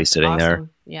do. nobody's sitting there.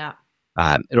 Yeah.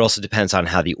 It also depends on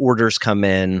how the orders come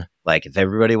in. Like if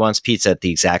everybody wants pizza at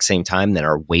the exact same time, then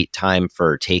our wait time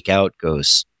for takeout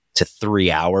goes to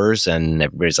 3 hours, and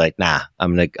everybody's like, "Nah,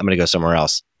 I'm gonna go somewhere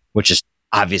else," which is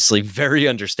obviously very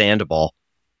understandable.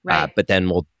 Right. But then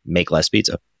we'll make less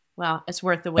pizza. Well, it's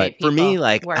worth the wait. But for me,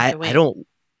 like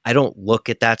I don't look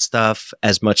at that stuff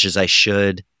as much as I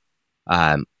should.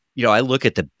 I look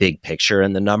at the big picture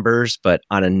and the numbers, but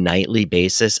on a nightly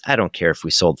basis, I don't care if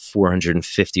we sold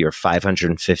 450 or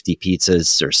 550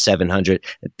 pizzas or 700.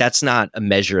 That's not a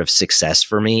measure of success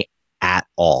for me at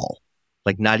all.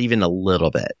 Like not even a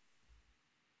little bit.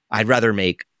 I'd rather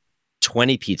make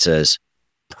 20 pizzas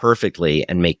perfectly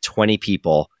and make 20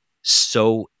 people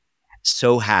so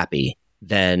happy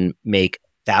than make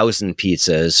 1,000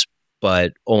 pizzas,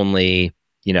 but only,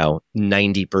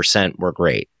 90% were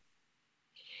great.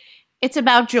 It's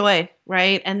about joy,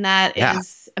 right? And that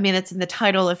is, it's in the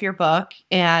title of your book.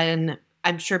 And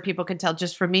I'm sure people can tell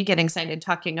just from me getting excited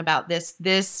talking about this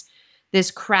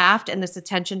craft and this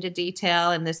attention to detail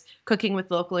and this cooking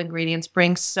with local ingredients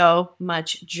brings so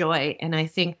much joy. And I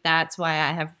think that's why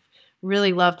I have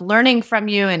really loved learning from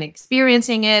you and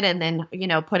experiencing it and then,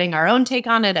 putting our own take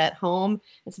on it at home.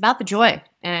 It's about the joy.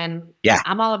 And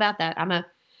I'm all about that. I'm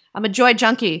a joy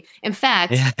junkie. In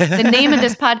fact, the name of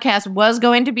this podcast was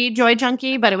going to be Joy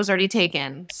Junkie, but it was already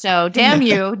taken. So damn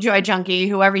you, Joy Junkie,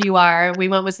 whoever you are. We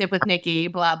went with Sip with Nikki,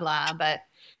 blah, blah. But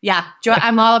yeah, joy,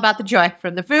 I'm all about the joy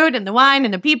from the food and the wine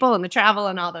and the people and the travel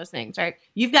and all those things, right?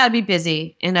 You've got to be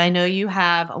busy. And I know you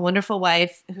have a wonderful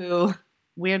wife who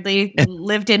weirdly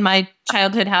lived in my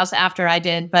childhood house after I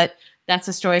did, but that's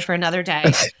a story for another day.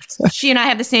 She and I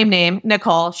have the same name,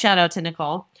 Nicole. Shout out to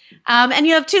Nicole. And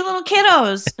you have 2 little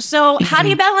kiddos. So how do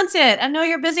you balance it? I know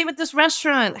you're busy with this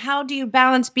restaurant. How do you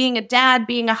balance being a dad,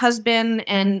 being a husband,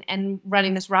 and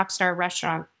running this rockstar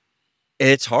restaurant?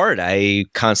 It's hard. I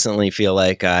constantly feel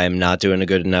like I'm not doing a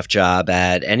good enough job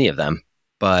at any of them,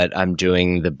 but I'm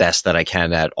doing the best that I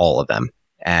can at all of them.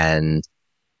 And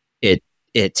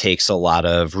it takes a lot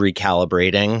of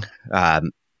recalibrating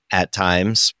at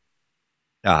times.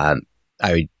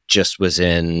 I just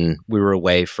we were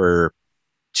away for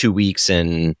 2 weeks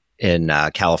in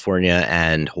California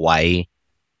and Hawaii.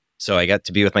 So I got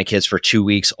to be with my kids for 2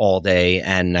 weeks all day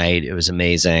and night. It was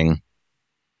amazing.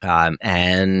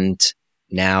 And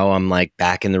now I'm like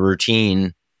back in the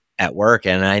routine at work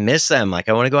and I miss them. Like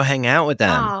I want to go hang out with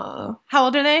them. Oh, how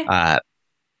old are they?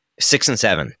 6 and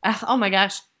 7. Oh my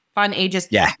gosh. Fun ages.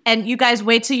 Yeah. And you guys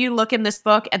wait till you look in this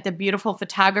book at the beautiful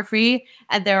photography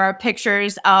and there are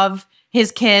pictures of his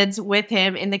kids with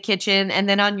him in the kitchen. And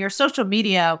then on your social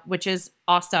media, which is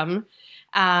awesome,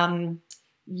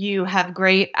 you have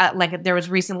great, there was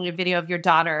recently a video of your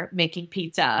daughter making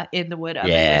pizza in the wood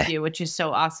oven with you, which is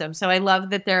so awesome. So I love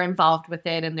that they're involved with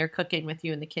it and they're cooking with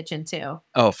you in the kitchen too.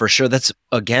 Oh, for sure. That's,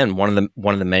 again, one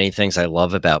of the many things I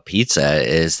love about pizza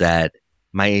is that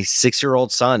my 6-year-old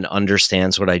son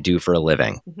understands what I do for a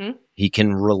living. Mm-hmm. He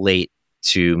can relate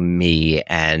to me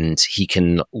and he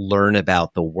can learn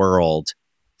about the world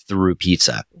through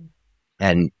pizza.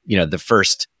 And, the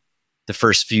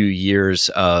first few years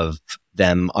of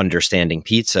them understanding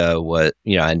pizza was,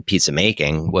 and pizza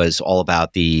making was all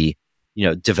about the,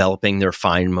 developing their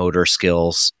fine motor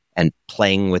skills and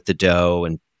playing with the dough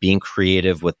and being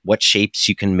creative with what shapes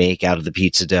you can make out of the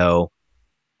pizza dough.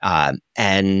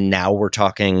 And now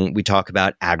we talk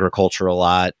about agriculture a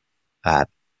lot.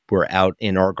 We're out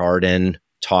in our garden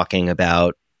talking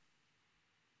about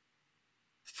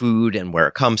food and where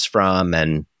it comes from.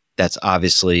 And that's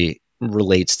obviously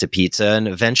relates to pizza. And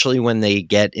eventually when they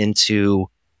get into,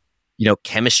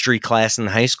 chemistry class in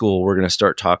high school, we're going to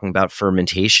start talking about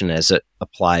fermentation as it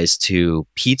applies to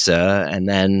pizza. And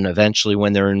then eventually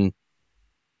when they're in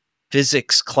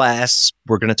physics class,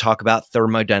 we're going to talk about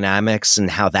thermodynamics and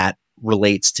how that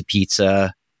relates to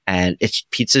pizza. And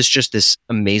pizza is just this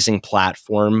amazing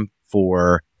platform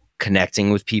for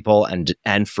connecting with people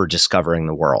and for discovering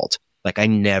the world. Like I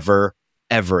never,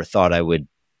 ever thought I would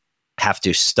have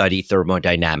to study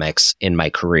thermodynamics in my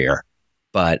career,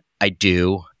 but I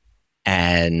do.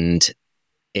 And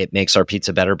it makes our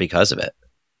pizza better because of it.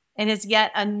 And it's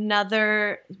yet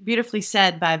another, beautifully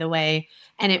said, by the way,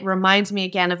 and it reminds me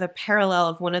again of a parallel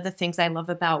of one of the things I love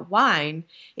about wine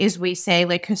is we say,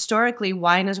 like, historically,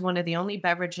 wine is one of the only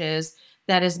beverages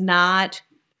that is not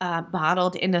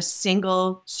bottled in a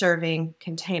single serving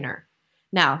container.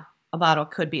 Now, a bottle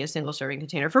could be a single serving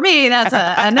container. For me, that's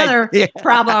another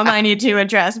problem I need to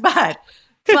address. But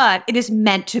it is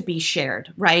meant to be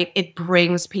shared, right? It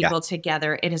brings people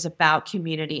together. It is about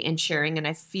community and sharing. And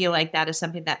I feel like that is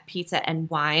something that pizza and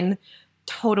wine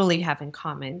totally have in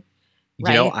common.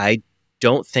 Right? I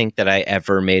don't think that I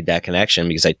ever made that connection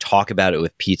because I talk about it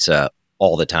with pizza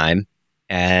all the time.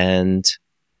 And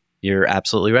you're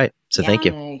absolutely right. So thank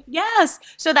you. Yes.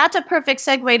 So that's a perfect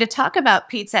segue to talk about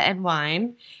pizza and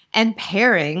wine and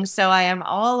pairings. So I am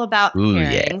all about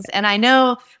pairings. And I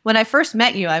know when I first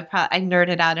met you, I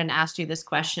nerded out and asked you this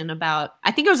question about,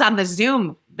 I think it was on the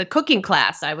Zoom, the cooking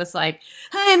class. I was like,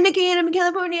 hi, I'm Nikki and I'm in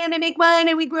California and I make wine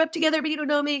and we grew up together, but you don't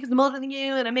know me because I'm older than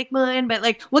you and I make wine. But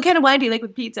like, what kind of wine do you like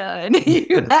with pizza? And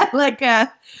you had like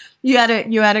you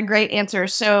had a great answer.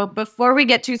 So before we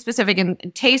get too specific and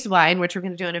taste wine, which we're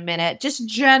going to do in a minute, just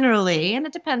generally, and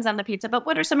it depends on the pizza, but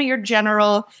what are some of your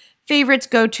general favorites,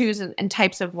 go-tos, and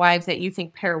types of wines that you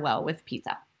think pair well with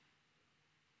pizza?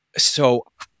 So,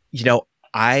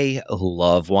 I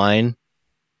love wine.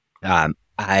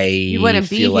 You wouldn't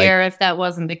be here if that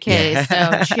wasn't the case.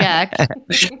 So check.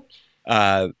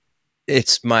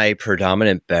 It's my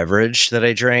predominant beverage that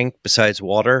I drink besides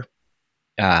water.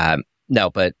 No,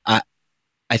 but I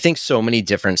think so many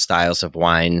different styles of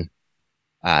wine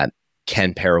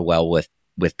can pair well with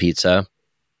pizza.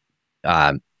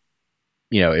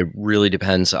 It really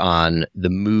depends on the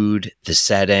mood, the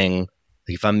setting.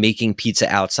 Like if I'm making pizza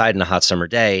outside on a hot summer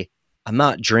day, I'm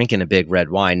not drinking a big red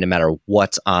wine no matter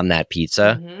what's on that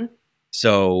pizza. Mm-hmm.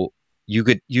 So you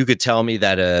could tell me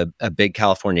that a big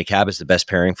California Cab is the best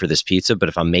pairing for this pizza, but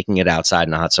if I'm making it outside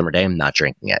on a hot summer day, I'm not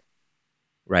drinking it.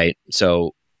 Right?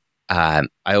 So I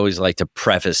always like to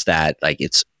preface that like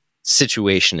its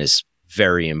situation is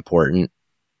very important.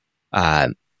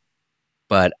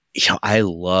 But I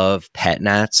love pet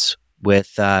nats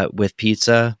with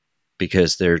pizza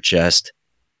because they're just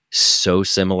so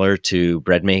similar to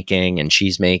bread making and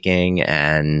cheese making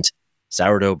and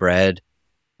sourdough bread.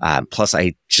 Plus,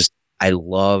 I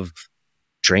love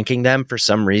drinking them for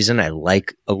some reason. I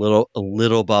like a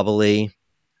little bubbly.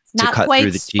 Not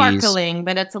quite sparkling,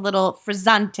 but it's a little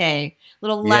frizzante, a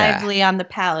little lively on the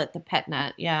palate, the pet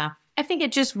nut. Yeah. I think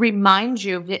it just reminds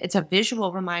you, it's a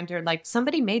visual reminder, like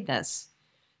somebody made this.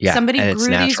 Yeah, somebody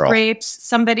grew these grapes.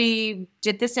 Somebody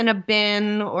did this in a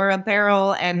bin or a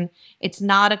barrel, and it's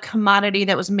not a commodity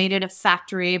that was made at a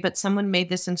factory, but someone made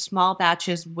this in small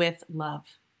batches with love.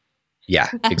 Yeah,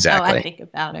 exactly. That's how I think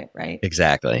about it, right?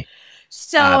 Exactly.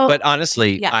 So, but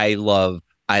honestly, I love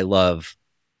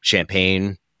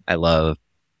champagne.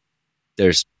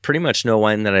 There's pretty much no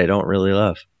wine that I don't really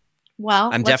love.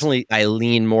 Well, I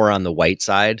lean more on the white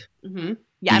side. Mm-hmm.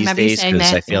 Yeah, I remember you saying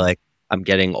that. Because I feel like I'm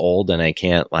getting old and I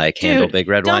can't handle big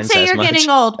red wines as much. Don't say you're getting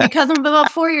old because I'm about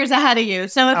 4 years ahead of you.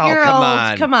 So if you're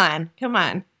old, come on.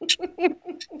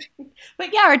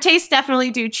 But yeah, our tastes definitely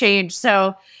do change.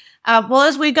 So,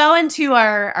 as we go into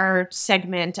our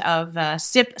segment of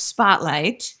Sip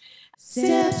Spotlight.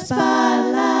 Sip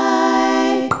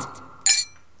Spotlight.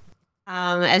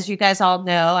 As you guys all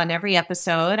know, on every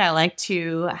episode, I like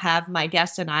to have my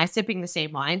guest and I sipping the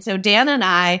same wine. So Dan and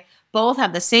I both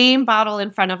have the same bottle in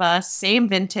front of us, same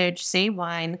vintage, same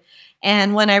wine.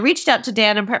 And when I reached out to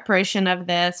Dan in preparation of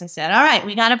this, I said, all right,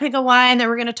 we got to pick a wine that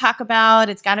we're going to talk about.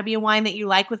 It's got to be a wine that you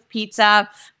like with pizza.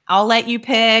 I'll let you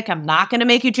pick. I'm not going to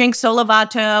make you drink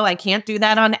Solavato. I can't do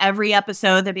that on every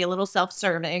episode. That'd be a little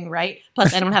self-serving, right?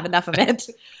 Plus, I don't have enough of it.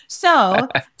 So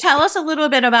tell us a little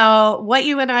bit about what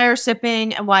you and I are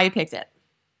sipping and why you picked it.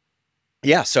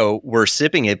 Yeah, so we're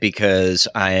sipping it because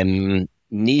I'm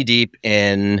knee-deep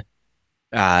in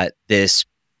this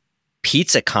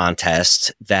pizza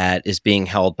contest that is being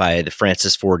held by the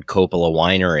Francis Ford Coppola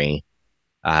Winery.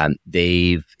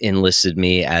 They've enlisted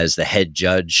me as the head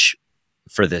judge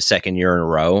for the second year in a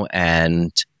row,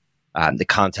 and the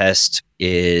contest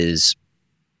is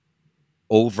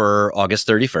over August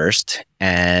 31st,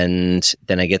 and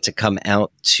then I get to come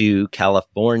out to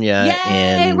California.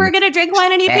 Yay! We're gonna drink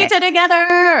wine and eat pizza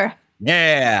together.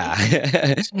 Yeah,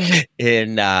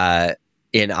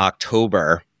 in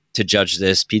October to judge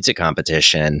this pizza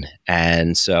competition.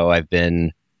 And so I've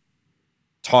been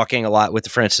talking a lot with the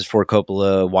Francis Ford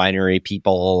Coppola Winery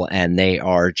people, and they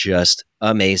are just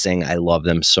amazing. I love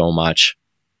them so much.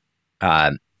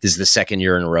 This is the second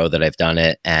year in a row that I've done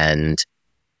it, and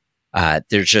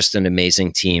they're just an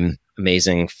amazing team,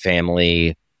 amazing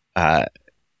family. I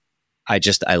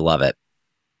love it.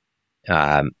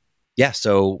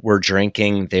 So we're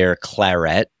drinking their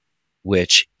Claret,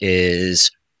 which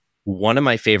is one of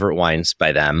my favorite wines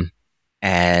by them.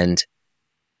 And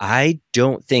I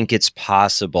don't think it's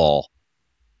possible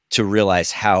to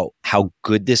realize how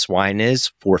good this wine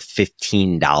is for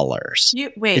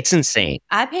 $15. Wait, it's insane.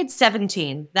 I paid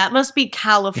 17. That must be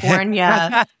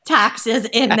California taxes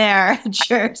in there,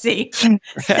 Jersey.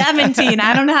 17.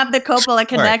 I don't have the Coppola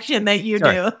connection that you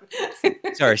do.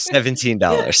 Sorry,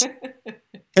 $17.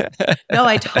 No,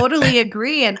 I totally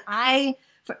agree. And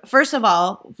first of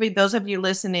all, for those of you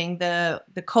listening, the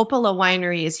Coppola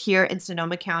Winery is here in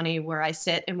Sonoma County where I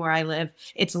sit and where I live.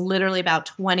 It's literally about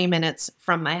 20 minutes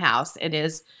from my house. It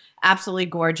is absolutely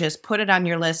gorgeous. Put it on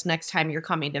your list next time you're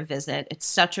coming to visit. It's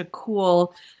such a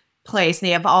cool place.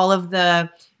 They have all of the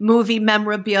movie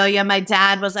memorabilia. My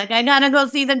dad was like, I gotta go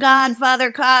see the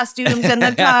Godfather costumes and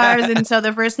the cars. And so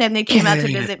the first time they came out to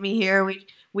visit me here,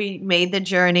 we made the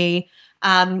journey.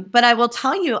 But I will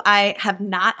tell you, I have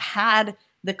not had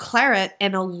the claret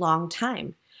in a long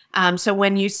time. So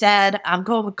when you said I'm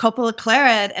going with Coppola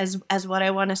claret as what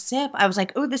I want to sip, I was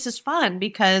like, oh, this is fun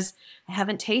because I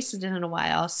haven't tasted it in a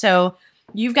while. So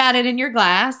you've got it in your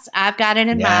glass. I've got it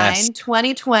in mine.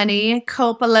 2020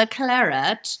 Coppola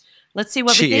claret. Let's see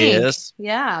what we think.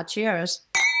 Yeah, cheers.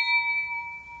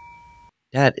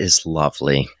 That is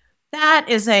lovely. That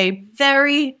is a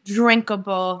very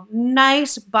drinkable,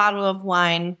 nice bottle of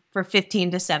wine for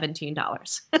 $15 to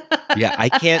 $17. Yeah,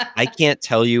 I can't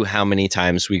tell you how many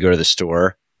times we go to the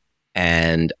store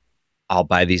and I'll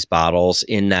buy these bottles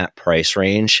in that price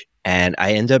range and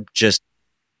I end up just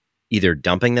either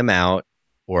dumping them out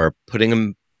or putting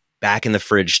them back in the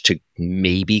fridge to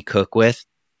maybe cook with.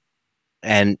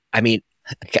 And I mean,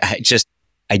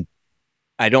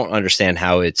 I don't understand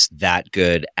how it's that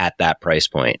good at that price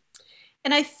point.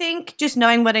 And I think just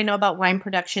knowing what I know about wine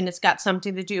production, it's got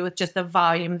something to do with just the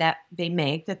volume that they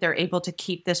make, that they're able to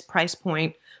keep this price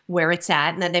point where it's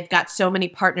at. And then they've got so many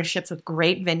partnerships with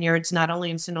great vineyards, not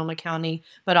only in Sonoma County,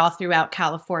 but all throughout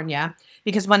California.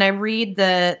 Because when I read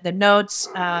the notes,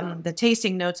 the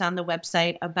tasting notes on the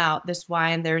website about this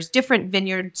wine, there's different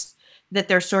vineyards that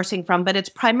they're sourcing from, but it's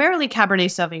primarily Cabernet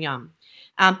Sauvignon.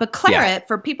 But claret,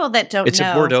 for people that don't know. It's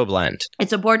a Bordeaux blend.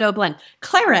 It's a Bordeaux blend.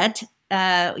 Claret,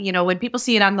 when people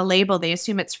see it on the label, they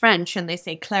assume it's French and they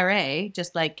say claret,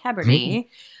 just like Cabernet.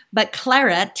 But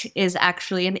claret is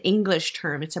actually an English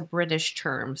term. It's a British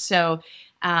term. So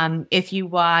if you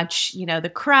watch,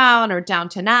 The Crown or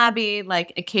Downton Abbey,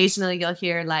 like occasionally you'll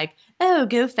hear like, oh,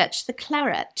 go fetch the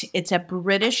claret. It's a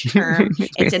British term.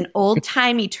 It's an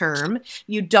old-timey term.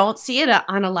 You don't see it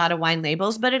on a lot of wine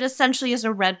labels, but it essentially is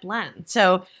a red blend.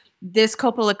 So this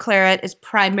Coppola claret is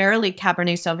primarily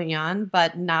Cabernet Sauvignon,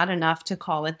 but not enough to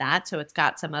call it that. So it's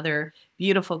got some other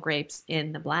beautiful grapes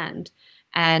in the blend.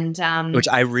 And which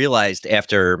I realized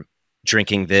after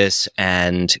drinking this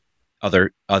and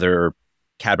other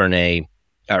Cabernet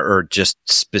or just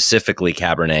specifically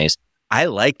Cabernets, I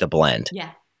like the blend. Yeah.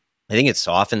 I think it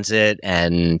softens it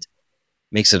and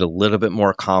makes it a little bit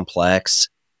more complex.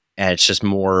 And it's just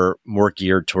more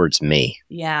geared towards me.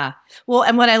 Yeah. Well,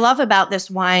 and what I love about this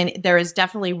wine, there is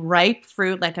definitely ripe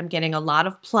fruit. Like I'm getting a lot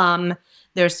of plum.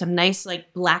 There's some nice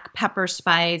like black pepper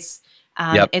spice.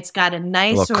 It's got a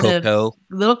nice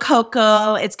little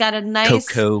cocoa. It's got a nice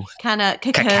kind of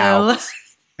cacao.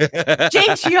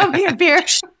 James, you owe me a beer.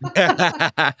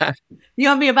 You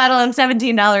owe me a bottle of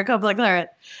 $17 Coppola claret.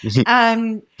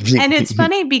 And it's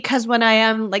funny because when I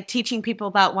am like teaching people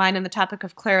about wine and the topic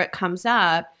of claret comes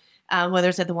up, whether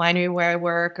it's at the winery where I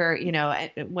work or,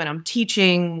 when I'm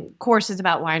teaching courses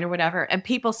about wine or whatever, and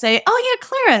people say, oh yeah,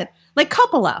 claret, like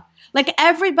Coppola. Like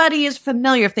everybody is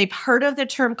familiar. If they've heard of the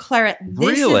term claret,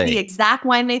 this is the exact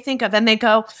wine they think of. And they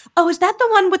go, oh, is that the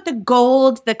one with the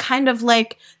gold, the kind of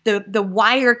like the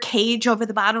wire cage over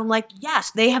the bottom? Like,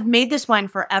 yes, they have made this wine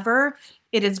forever.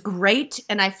 It is great.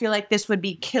 And I feel like this would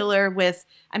be killer with,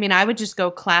 I would just go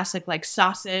classic like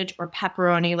sausage or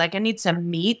pepperoni. Like I need some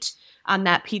meat on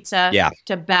that pizza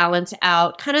to balance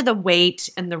out kind of the weight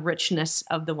and the richness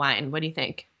of the wine. What do you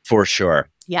think? For sure.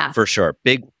 Yeah. For sure.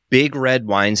 Big red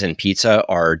wines and pizza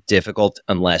are difficult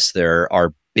unless there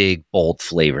are big, bold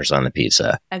flavors on the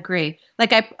pizza. Agree.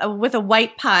 Like with a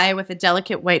white pie, with a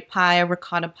delicate white pie, a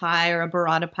ricotta pie or a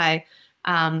burrata pie,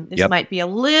 this might be a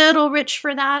little rich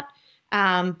for that.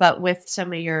 But with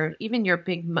some of your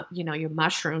big, your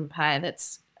mushroom pie,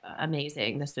 that's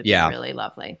amazing. This would be really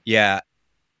lovely. Yeah.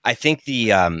 I think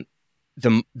the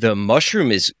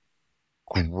mushroom is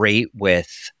great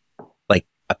with like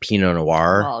a Pinot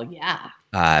Noir. Oh yeah.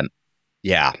 I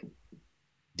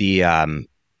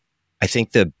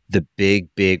think the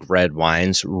big red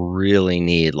wines really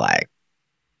need like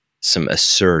some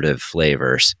assertive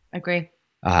flavors. Agree.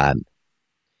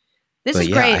 This is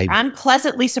great. I'm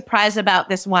pleasantly surprised about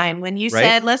this wine. When you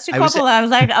said, let's do Coppola, I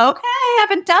was like, okay, I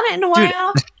haven't done it in a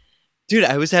while. Dude,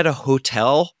 I was at a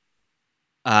hotel.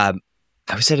 I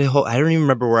was at I don't even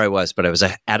remember where I was, but I was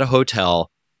at a hotel,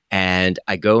 and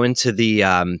I go into they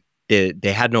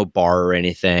had no bar or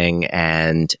anything,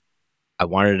 and I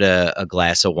wanted a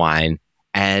glass of wine,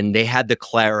 and they had the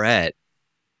claret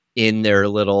in their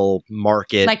little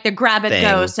market, like the grab and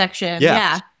go thing. section. Yeah.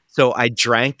 Yeah. So I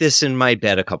drank this in my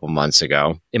bed a couple months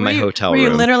ago in my hotel room. Were you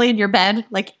room. literally in your bed,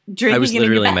 like drinking? I was it in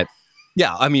your literally in bed?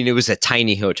 Yeah, I mean, it was a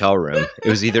tiny hotel room. It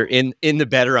was either in the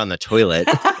bed or on the toilet.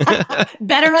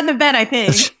 Better on the bed, I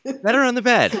think. Better on the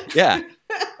bed, yeah.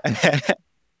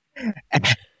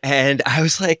 And I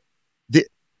was like,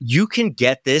 you can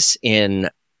get this in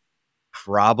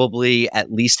probably at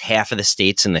least half of the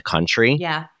states in the country.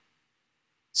 Yeah.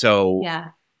 So,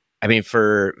 yeah. I mean,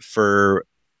 for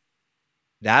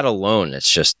that alone,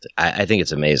 it's just, I think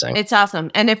it's amazing. It's awesome.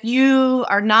 And if you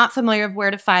are not familiar with where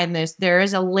to find this, there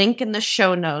is a link in the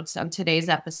show notes on today's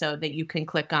episode that you can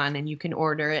click on and you can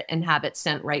order it and have it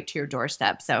sent right to your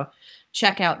doorstep. So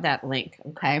check out that link.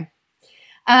 Okay.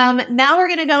 Now we're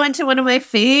going to go into one of my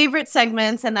favorite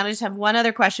segments, and then I just have one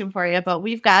other question for you, but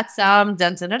we've got some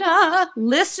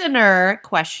listener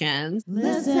questions.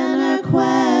 Listener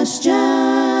questions.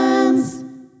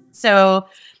 So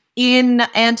in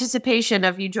anticipation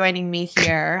of you joining me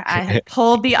here, I have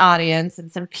polled the audience, and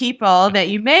some people that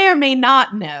you may or may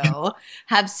not know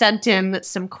have sent in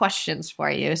some questions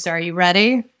for you. So are you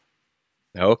ready?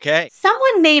 Okay.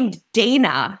 Someone named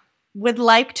Dana would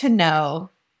like to know,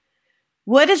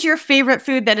 what is your favorite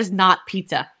food that is not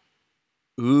pizza?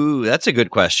 Ooh, that's a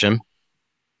good question.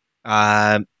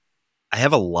 I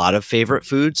have a lot of favorite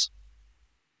foods.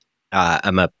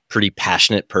 I'm a pretty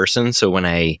passionate person, so when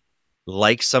I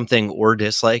like something or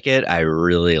dislike it, I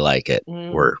really like it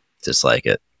or dislike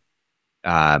it.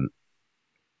 I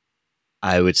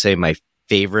would say my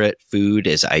favorite food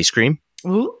is ice cream.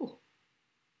 Ooh.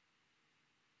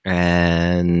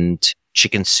 And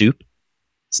chicken soup.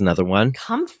 It's another one.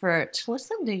 Comfort.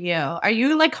 Listen to you. Are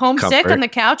you like homesick Comfort. on the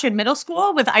couch in middle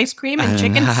school with ice cream and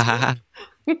chicken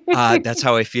soup? That's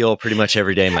how I feel pretty much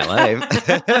every day in my life.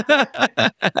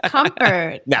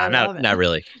 Comfort. No, not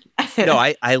really. No,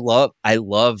 I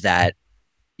love that,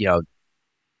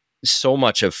 so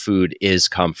much of food is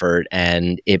comfort,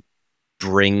 and it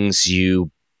brings you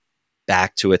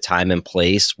back to a time and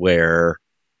place where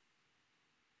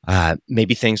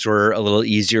maybe things were a little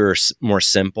easier or more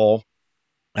simple.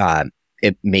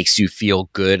 It makes you feel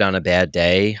good on a bad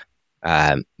day.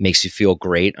 Makes you feel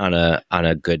great on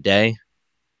a good day.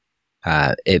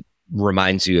 It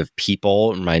reminds you of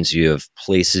people, reminds you of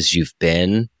places you've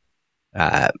been.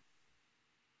 And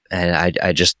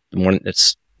I just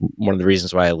it's one of the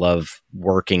reasons why I love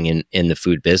working in the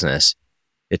food business.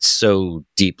 It's so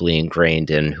deeply ingrained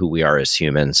in who we are as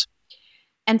humans.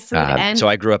 And food so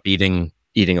I grew up eating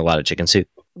a lot of chicken soup.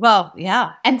 Well,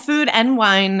 yeah. And food and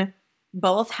wine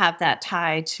both have that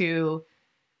tie to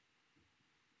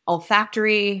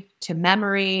olfactory, to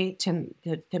memory, to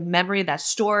memory that's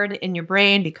stored in your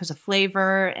brain because of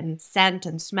flavor and scent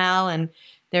and smell. And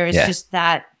there is just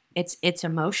that it's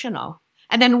emotional.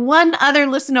 And then one other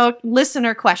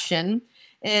listener question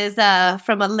is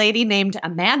from a lady named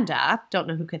Amanda. Don't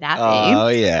know who could that be. Oh,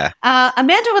 yeah.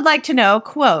 Amanda would like to know,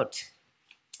 quote,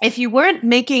 if you weren't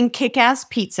making kick-ass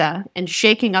pizza and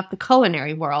shaking up the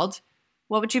culinary world,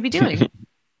 what would you be doing?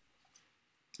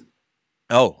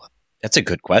 Oh, that's a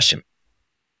good question.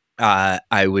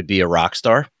 I would be a rock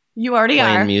star. You already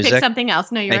playing are. music. Pick something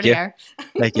else. No, you Thank already you. are.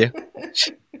 Thank you.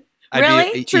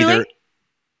 Really?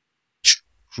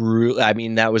 Truly? I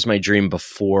mean, that was my dream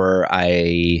before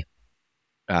I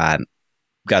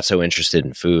got so interested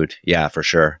in food. Yeah, for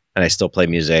sure. And I still play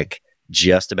music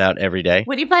just about every day.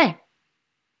 What do you play?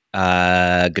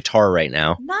 Guitar right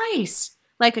now. Nice.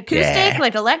 Like acoustic,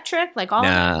 like electric, like all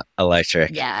of it?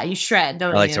 Electric. Yeah, you shred,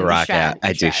 don't I like you? to You rock shred. out.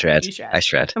 I do shred. You shred. I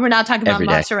shred. And we're not talking about Every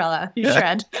day. mozzarella. You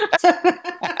shred.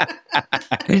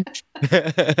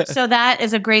 So that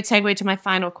is a great segue to my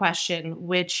final question,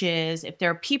 which is if there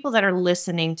are people that are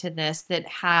listening to this that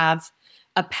have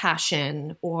a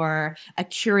passion or a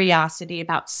curiosity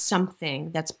about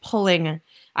something that's pulling,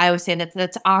 I always say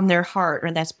that's on their heart or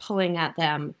that's pulling at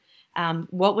them,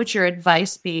 what would your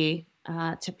advice be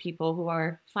to people who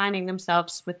are finding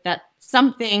themselves with that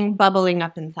something bubbling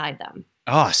up inside them?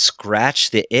 Oh,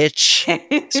 scratch the itch.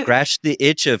 Scratch the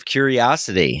itch of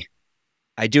curiosity.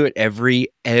 I do it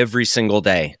every single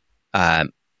day,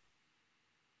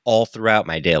 all throughout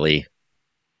my daily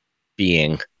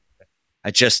being.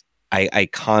 I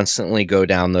constantly go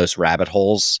down those rabbit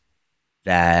holes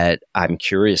that I'm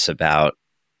curious about.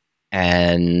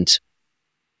 And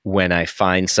when I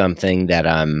find something that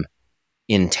I'm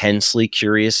intensely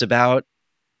curious about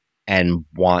and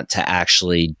want to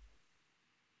actually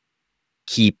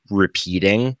keep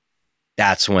repeating,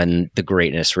 that's when the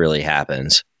greatness really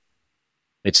happens.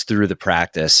 It's through the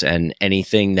practice, and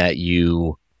anything that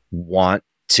you want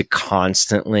to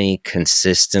constantly,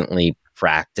 consistently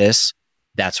practice,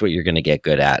 that's what you're going to get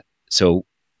good at. So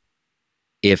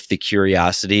if the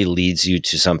curiosity leads you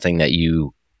to something that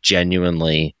you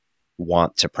genuinely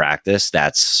want to practice,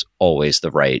 that's always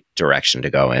the right direction to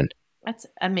go in. That's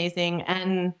amazing.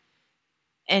 And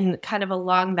kind of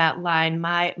along that line,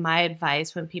 my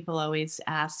advice when people always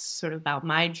ask sort of about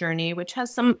my journey, which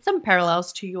has some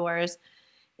parallels to yours,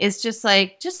 is just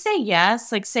say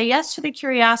yes. Like, say yes to the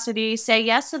curiosity, say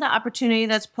yes to the opportunity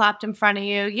that's plopped in front of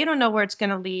you. You don't know where it's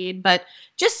going to lead, but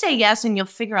just say yes and you'll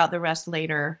figure out the rest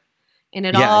later. And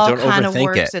it all kind of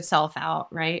works itself out,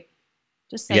 right?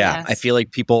 Just say yes. I feel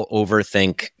like people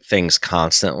overthink things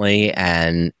constantly,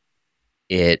 and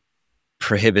it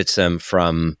prohibits them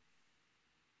from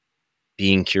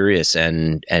being curious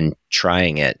and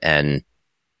trying it and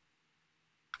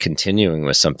continuing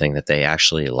with something that they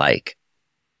actually like.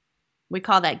 We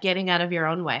call that getting out of your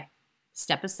own way.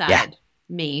 Step aside.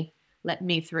 Yeah. Let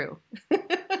me through.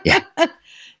 Yeah.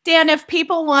 Dan, if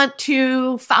people want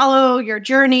to follow your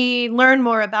journey, learn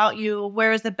more about you,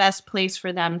 where is the best place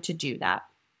for them to do that?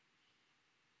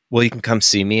 Well, you can come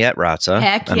see me at Razza.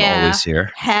 Heck yeah. I'm always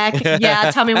here. Heck yeah.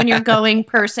 Tell me when you're going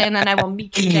person and I will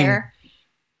meet you there.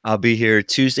 I'll be here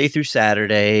Tuesday through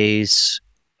Saturdays,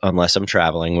 unless I'm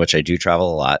traveling, which I do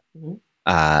travel a lot.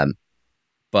 Mm-hmm.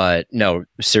 But no,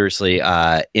 seriously,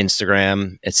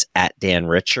 Instagram, it's at Dan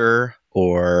Richer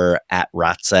or at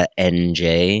Razza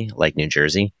NJ, like New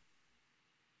Jersey.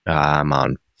 I'm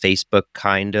on Facebook,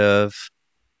 kind of.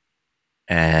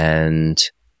 And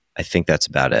I think that's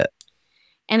about it.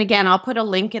 And again, I'll put a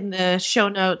link in the show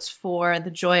notes for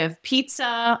The Joy of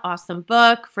Pizza, awesome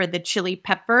book, for the chili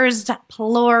peppers,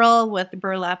 plural, with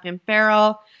Burlap and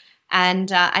Barrel.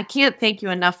 And I can't thank you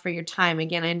enough for your time.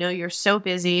 Again, I know you're so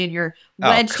busy and you're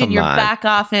wedged in your back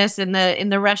office in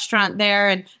the restaurant there,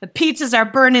 and the pizzas are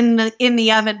burning in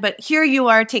the oven. But here you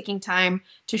are taking time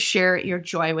to share your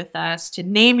joy with us, to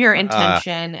name your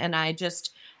intention. And I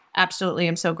just absolutely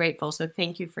am so grateful. So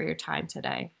thank you for your time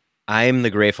today. I'm the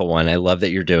grateful one. I love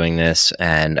that you're doing this,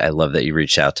 and I love that you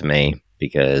reached out to me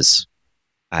because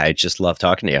I just love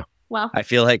talking to you. Well, I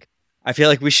feel like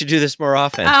we should do this more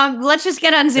often. Let's just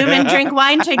get on Zoom and drink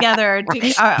wine together.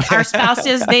 Our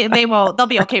spouses, they'll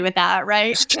be okay with that,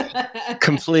 right?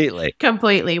 Completely.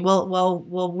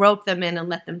 We'll rope them in and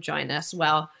let them join us.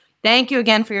 Well, thank you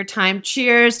again for your time.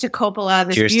 Cheers to Coppola,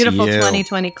 this Cheers beautiful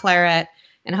 2020 claret,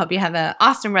 and I hope you have an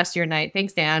awesome rest of your night.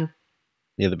 Thanks, Dan.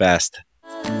 You're the best.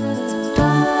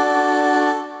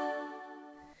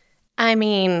 I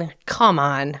mean, come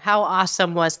on. How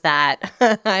awesome was that?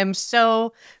 I'm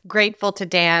so grateful to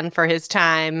Dan for his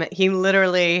time. He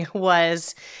literally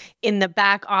was in the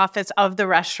back office of the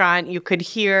restaurant. You could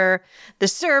hear the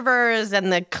servers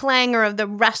and the clangor of the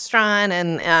restaurant.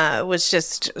 And it was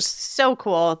just so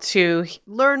cool to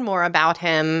learn more about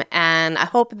him. And I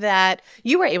hope that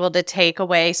you were able to take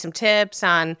away some tips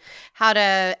on how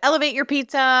to elevate your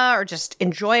pizza or just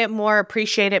enjoy it more,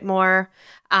 appreciate it more.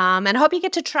 And I hope you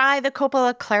get to try the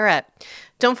Coppola Claret.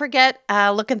 Don't forget,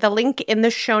 look at the link in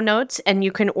the show notes, and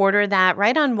you can order that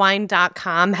right on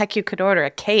wine.com. Heck, you could order a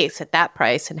case at that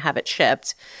price and have it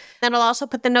shipped. Then I'll also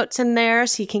put the notes in there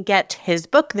so you can get his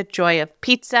book, The Joy of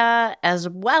Pizza, as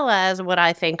well as what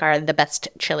I think are the best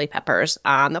chili peppers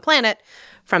on the planet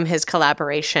from his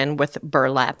collaboration with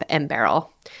Burlap and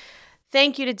Barrel.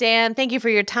 Thank you to Dan. Thank you for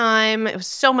your time. It was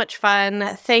so much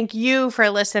fun. Thank you for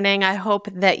listening. I hope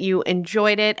that you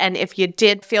enjoyed it. And if you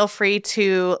did, feel free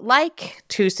to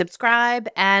subscribe,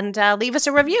 and leave us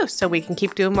a review so we can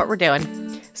keep doing what we're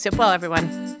doing. Sip well, everyone.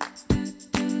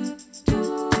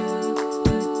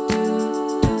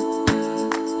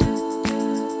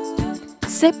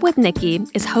 Sip with Nikki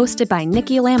is hosted by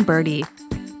Nikki Lamberti.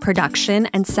 Production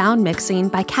and sound mixing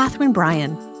by Catherine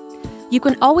Bryan. You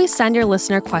can always send your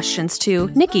listener questions to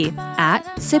Nikki at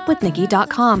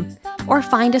sipwithnikki.com, or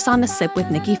find us on the Sip with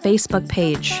Nikki Facebook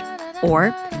page,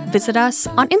 or visit us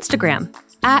on Instagram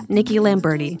at Nikki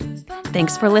Lamberti.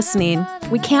 Thanks for listening.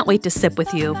 We can't wait to sip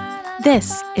with you.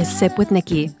 This is Sip with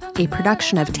Nikki, a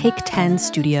production of Take 10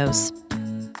 Studios.